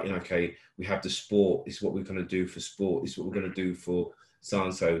it's like, you know, okay, we have the sport, this is what we're going to do for sport, this is what we're going to do for so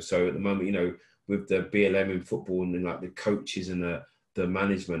and so. So at the moment, you know, with the BLM in football and like the coaches and the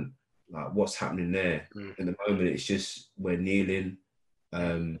management, like what's happening there at the moment, it's just we're kneeling.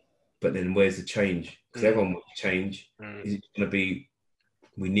 But then where's the change? Because everyone wants change. Is it going to be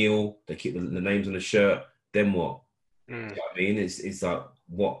we kneel, they keep the names on the shirt, then what? You know what I mean? It's like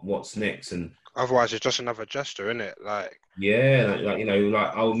what's next? And otherwise it's just another gesture, isn't it? Like like you know,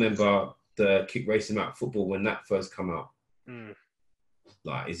 like I remember the kick racing out football when that first come out.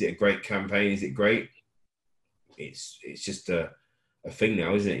 Like, is it a great campaign? Is it great? It's just a thing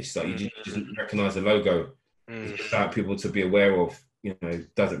now, isn't it? It's like you just recognise the logo. It's just like people to be aware of. You know,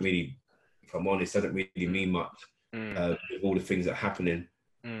 doesn't really, if I'm honest, doesn't really mean much with all the things that are happening,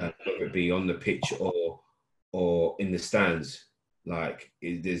 whether it be on the pitch or in the stands. Like,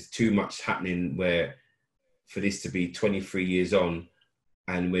 there's too much happening where for this to be 23 years on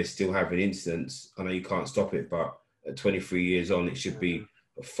and we're still having incidents. I know you can't stop it, but at 23 years on, it should be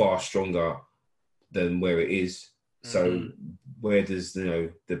far stronger than where it is. So where does, you know,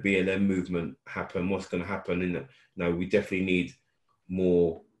 the BLM movement happen? What's going to happen? And you know, we definitely need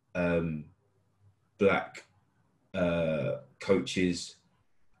more black coaches.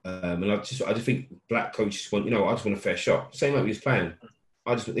 And I just think black coaches want, you know, I just want a fair shot. Same like we was playing.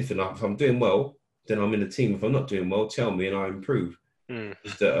 If I'm doing well, then I'm in the team. If I'm not doing well, tell me and I improve.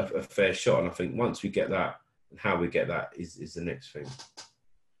 Just a fair shot. And I think once we get that, and how we get that is the next thing.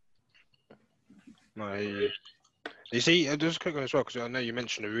 You see, just quick one as well, because I know you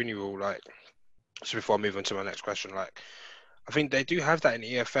mentioned the Rooney Rule. Like, so before I move on to my next question, like, I think they do have that in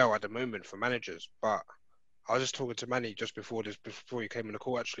the EFL at the moment for managers. But I was just talking to Manny just before you came on the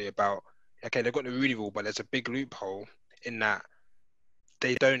call, actually, about, okay, they've got the Rooney Rule, but there's a big loophole in that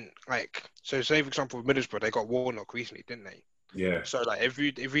they don't, like, so say for example with Middlesbrough, they got Warnock recently, didn't they? Yeah. So like if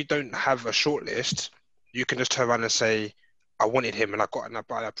you don't have a short list, you can just turn around and say, I wanted him and I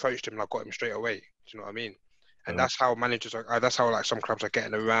approached him and I got him straight away. Do you know what I mean? And that's how managers are. That's how like some clubs are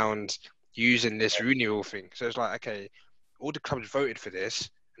getting around using this Rooney Rule thing. So it's like, okay, all the clubs voted for this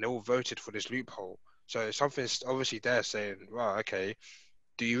and they all voted for this loophole. So something's obviously there saying, well, okay,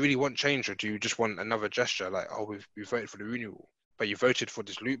 do you really want change or do you just want another gesture? Like, oh, we voted for the Rooney Rule, but you voted for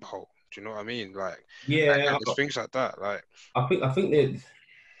this loophole. Do you know what I mean? Like, yeah, there's things like that. Like,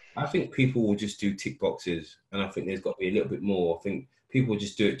 I think people will just do tick boxes, and I think there's got to be a little bit more. I think people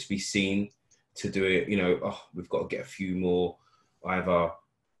just do it to be seen, to do it. You know, we've got to get a few more either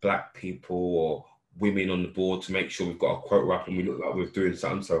black people women on the board to make sure we've got a quota up and we look like we're doing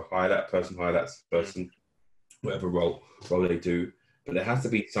something. So hire that person, whatever role they do. But there has to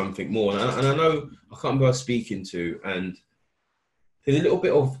be something more. And I know, I can't remember who I was speaking to, and there's a little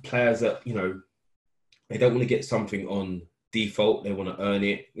bit of players that, you know, they don't want to get something on default. They want to earn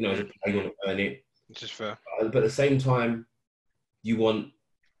it. You know, as a player, you want to earn it. Which is fair. But at the same time, you want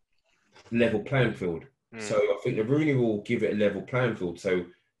level playing field. So I think the Rooney Rule will give it a level playing field. So,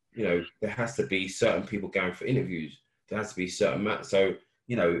 you know, there has to be certain people going for interviews. There has to be certain so,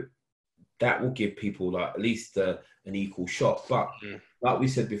 you know, that will give people like at least an equal shot. But like we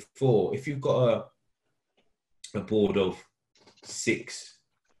said before, if you've got a board of 6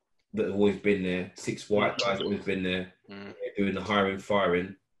 that have always been there, 6 white guys that have always been there, doing the hiring,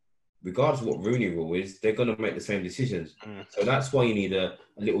 firing, regardless of what Rooney Rule is, they're going to make the same decisions. So that's why you need a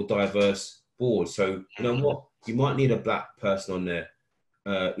little diverse board. So, you know what? You might need a black person on there,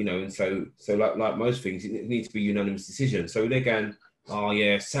 you know, and so like most things, it needs to be unanimous decision. So they're going, oh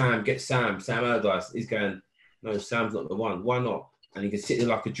yeah, Sam Allardyce. He's going, no, Sam's not the one. Why not? And he can sit there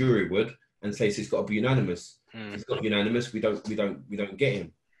like a jury would and say, so it's got to be unanimous. If it's not unanimous, we don't get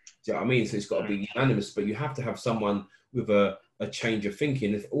him. Do you know what I mean? So it's got to be unanimous, but you have to have someone with a change of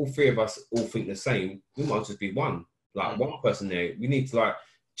thinking. If all 3 of us all think the same, we might just be one person there. We need to like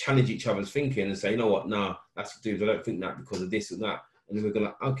challenge each other's thinking and say, you know what, nah, that's dude, I don't think that because of this and that. And then we're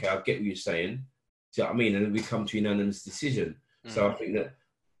gonna, okay, I get what you're saying. Do you know what I mean? And then we come to unanimous decision. So I think that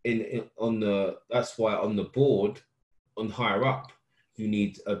that's why on the board, on higher up, you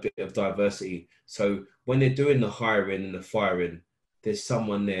need a bit of diversity. So when they're doing the hiring and the firing, there's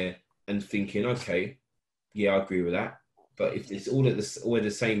someone there and thinking, okay, yeah, I agree with that. But if it's all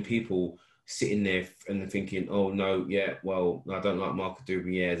the same people sitting there and thinking, oh no, yeah, well, I don't like Marco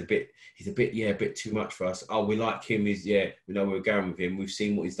Dubin. Yeah, he's a bit too much for us. Oh, we like him. We know we're going with him. We've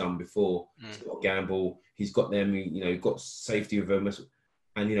seen what he's done before. He's got gamble. He's got them. You know, got safety with him.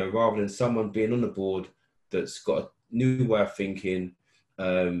 And you know, rather than someone being on the board that's got a new way of thinking,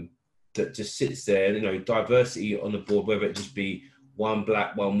 that just sits there. You know, diversity on the board, whether it just be one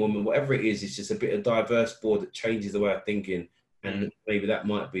black, one woman, whatever it is, it's just a bit of diverse board that changes the way of thinking. And maybe that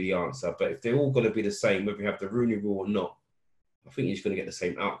might be the answer. But if they're all going to be the same, whether you have the Rooney Rule or not, I think you're just going to get the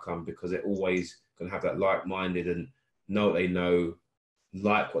same outcome because they're always going to have that like-minded and know what they know,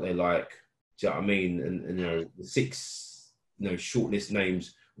 like what they like. Do you know what I mean? And you know, the 6, you know, shortlist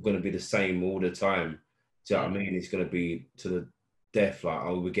names are going to be the same all the time. Do you know what I mean? It's going to be to the death, like,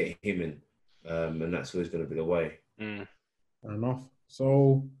 oh, we get him in. And that's always going to be the way. Fair enough.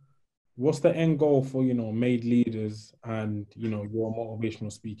 So what's the end goal for, you know, made leaders and, you know, your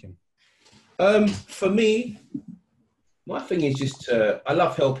motivational speaking? For me, my thing is just I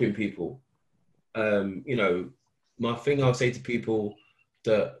love helping people. You know, my thing I'll say to people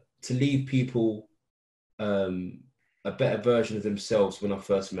that to leave people a better version of themselves when I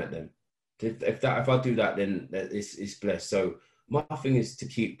first met them. If I do that, then it's blessed. So my thing is to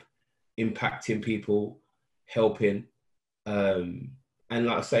keep impacting people, helping, and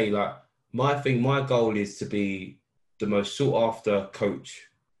like I say, like my goal is to be the most sought after coach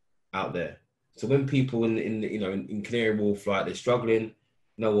out there. So when people in Canary Wharf, like they're struggling, you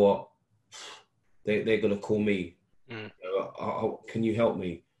know what, they're gonna call me. You know, can you help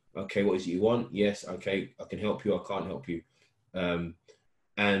me? Okay, what is it you want? Yes, okay, I can help you. I can't help you.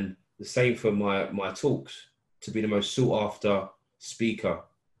 And the same for my talks, to be the most sought after speaker.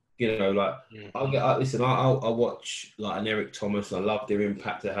 You know, like I'll watch like an Eric Thomas, and I love their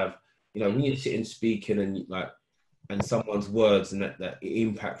impact to have. You know, when you're sitting speaking and someone's words and that it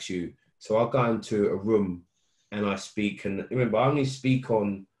impacts you. So I'll go into a room and I speak, and remember, I only speak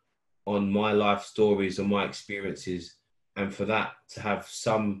on my life stories and my experiences, and for that to have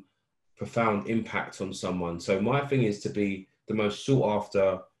some profound impact on someone. So my thing is to be the most sought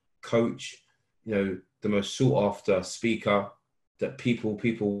after coach, you know, the most sought after speaker that people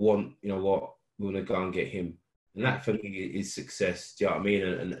want. You know what, we're gonna go and get him, and that for me is success. Do you know what I mean?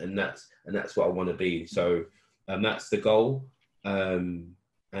 And that's what I want to be. So that's the goal, and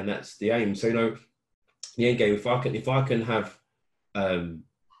that's the aim. So, you know, the end game. If I can have,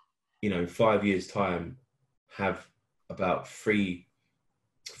 you know, 5 years time, have about 3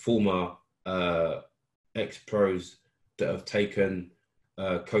 former ex-pros that have taken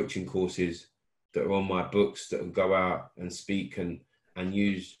coaching courses that are on my books, that will go out and speak and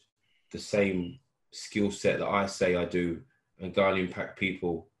use the same skill set that I say I do and go and impact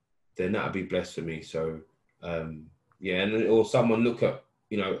people, then that'll be blessed for me. So yeah, or someone look at,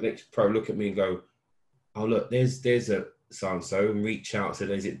 you know, ex-pro look at me and go, oh look, there's a so-and-so, and reach out, say,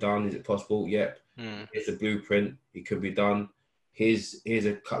 is it done? Is it possible? Yep. Here's a blueprint. It could be done. Here's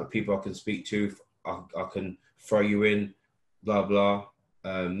a couple of people I can speak to. I can throw you in, blah blah,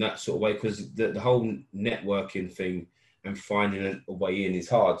 that sort of way. Because the whole networking thing and finding a way in is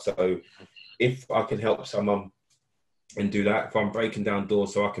hard. So if I can help someone and do that, if I'm breaking down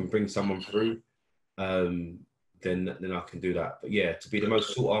doors so I can bring someone through, then I can do that. But yeah, to be the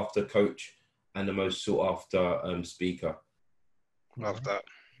most sought after coach and the most sought after speaker. Love that.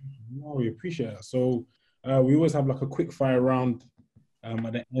 No, we appreciate that. So we always have like a quick fire round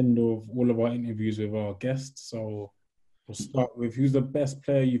at the end of all of our interviews with our guests. So we'll start with, who's the best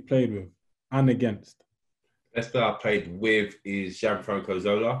player you've played with and against? Best player I played with is Gianfranco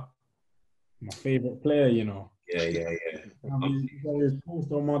Zola. My favorite player, you know. Yeah. He's always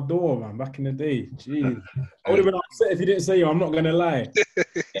post on my door, man, back in the day. Jeez. I would have been upset if you didn't say him, I'm not going to lie.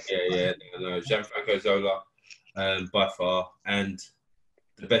 Yeah. No. Gianfranco Zola, by far. And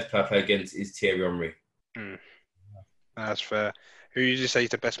the best player I play against is Thierry Henry. That's fair. Who would you say is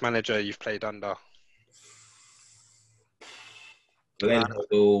the best manager you've played under? Glenn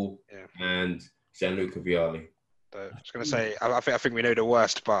Hoddle and Gianluca Vialli. I was going to say, I think we know the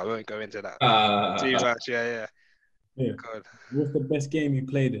worst, but I won't go into that too much. Yeah. Good. What's the best game you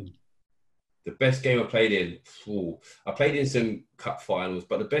played in? The best game I played in? I played in some cup finals,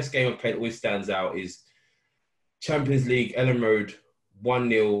 but the best game I played always stands out is Champions League, Ellen Road,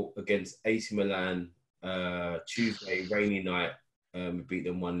 1-0 against AC Milan, Tuesday, rainy night. We beat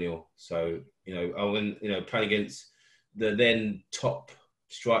them 1-0. So, I went, playing against the then top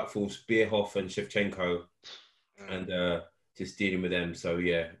strike force, Bierhoff and Shevchenko, and just dealing with them. So,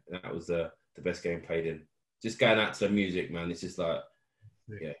 yeah, that was the best game played in. Just going out to the music, man. It's just like,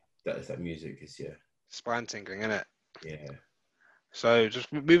 that music is, spine tingling, isn't it? Yeah. So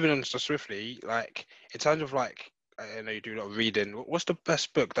just moving on just swiftly, like in terms of like, I know you do a lot of reading. What's the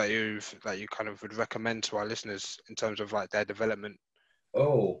best book that you kind of would recommend to our listeners in terms of like their development?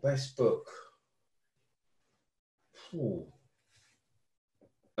 Oh, best book.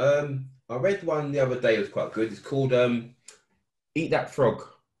 I read one the other day. It was quite good. It's called Eat That Frog.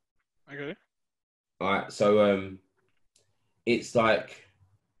 Okay. All right. So it's like,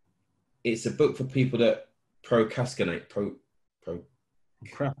 it's a book for people that procrastinate.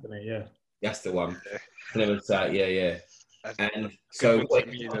 Procrastinate, yeah. That's the one. I never say it, yeah. And so what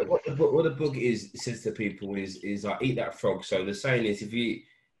the book is says to people is like, eat that frog. So the saying is, if you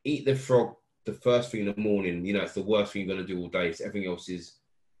eat the frog the first thing in the morning, it's the worst thing you're going to do all day. So everything else is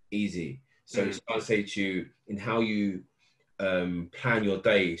easy. So it's trying to say to you in how you plan your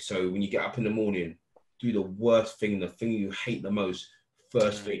day. So when you get up in the morning, do the worst thing, the thing you hate the most,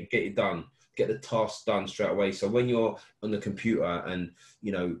 first thing, get it done, get the task done straight away. So when you're on the computer and,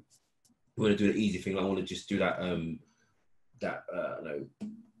 you want to do the easy thing, I want to just do that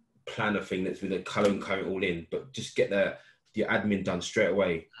planner thing that's with the colour and it all in, but just get your admin done straight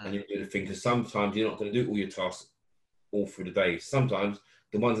away, and you do the thing, because sometimes you're not going to do all your tasks all through the day. Sometimes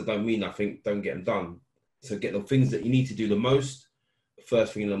the ones that don't mean nothing, don't get them done. So get the things that you need to do the most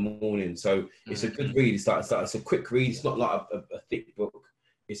first thing in the morning. So it's a good read. It's a quick read. It's not like a thick book.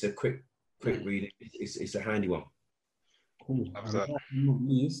 It's a quick read. It's a handy one. Cool. And last but not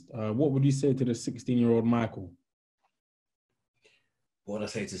least, what would you say to the 16-year-old Michael? What would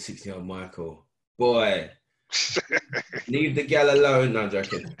I say to 16-year-old Michael? Boy, leave the gal alone. No, I'm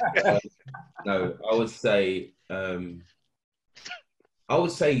joking. No, I would say,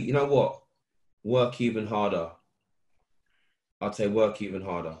 you know what? Work even harder. I'd say work even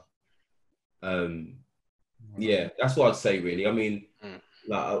harder. Yeah, that's what I'd say, really. I mean,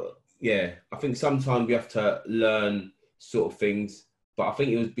 I think sometimes you have to learn sort of things, but I think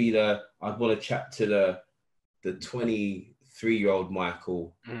it would be I'd want to chat to the 23-year-old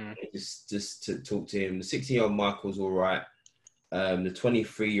Michael, just to talk to him. The 16-year-old Michael's all right. The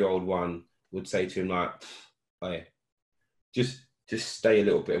 23-year-old one would say to him like, hey, just stay a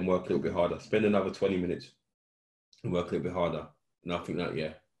little bit and work a little bit harder. Spend another 20 minutes and work a little bit harder. And I think that,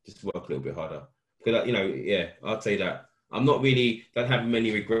 just work a little bit harder. Because, I'd say that. I'm not really, don't have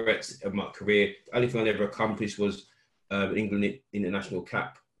many regrets of my career. The only thing I never accomplished was an England international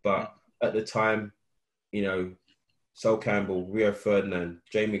cap. But at the time, Sol Campbell, Rio Ferdinand,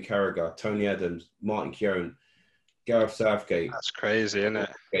 Jamie Carragher, Tony Adams, Martin Keown, Gareth Southgate. That's crazy, isn't it?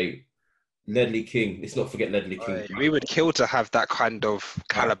 Ledley King. Let's not forget Ledley King. We would kill to have that kind of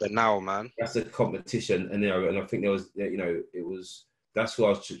caliber now, man. That's a competition, and and I think there was, that's what I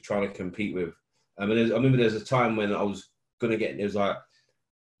was trying to compete with. I remember there's a time when I was gonna get. It was like,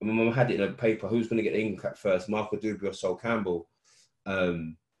 my mum had it in a paper. Who's gonna get the England cap first, Michael Duberry or Sol Campbell?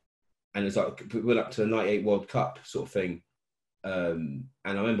 And it's like we went up to the '98 World Cup sort of thing. And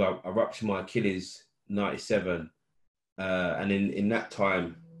I remember I ruptured my Achilles '97, and in that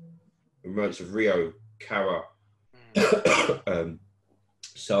time, emergence of Rio, Cara,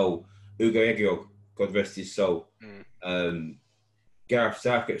 Soul, Ugo Egiog, God rest his soul. Gareth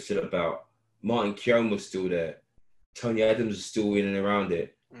Southgate's still about. Martin Keown was still there. Tony Adams was still in and around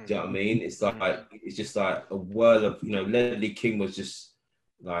it. Do you know what I mean? It's like it's just like a whirl of, you know, Ledley King was just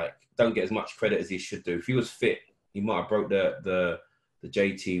like, don't get as much credit as he should do. If he was fit, he might have broke the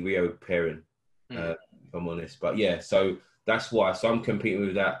JT Rio pairing, if I'm honest. But yeah, so that's why. So I'm competing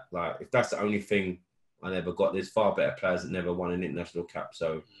with that. Like, if that's the only thing I never got, there's far better players that never won an international cap.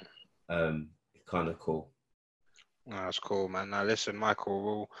 So it's kind of cool. No, that's cool, man. Now, listen,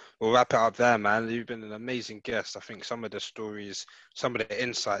 Michael, we'll wrap it up there, man. You've been an amazing guest. I think some of the stories, some of the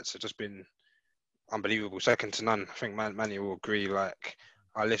insights have just been unbelievable, second to none. I think Manny will agree. Like,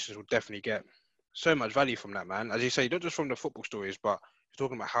 our listeners will definitely get so much value from that, man. As you say, not just from the football stories, but you're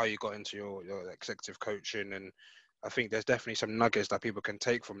talking about how you got into your executive coaching, and I think there's definitely some nuggets that people can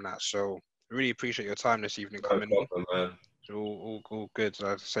take from that. So, I really appreciate your time this evening coming No problem, man. So all good. So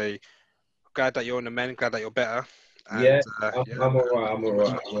I'd say, glad that you're on the mend, glad that you're better. And, yeah, I'm all right. I'm all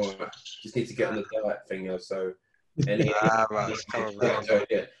right. Just need to get on the diet thing, yo. So,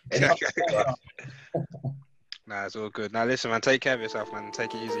 Nah, it's all good. Now, listen, man, take care of yourself, man.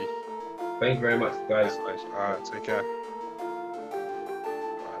 Take it easy. Thank you very much, guys. All right, take care.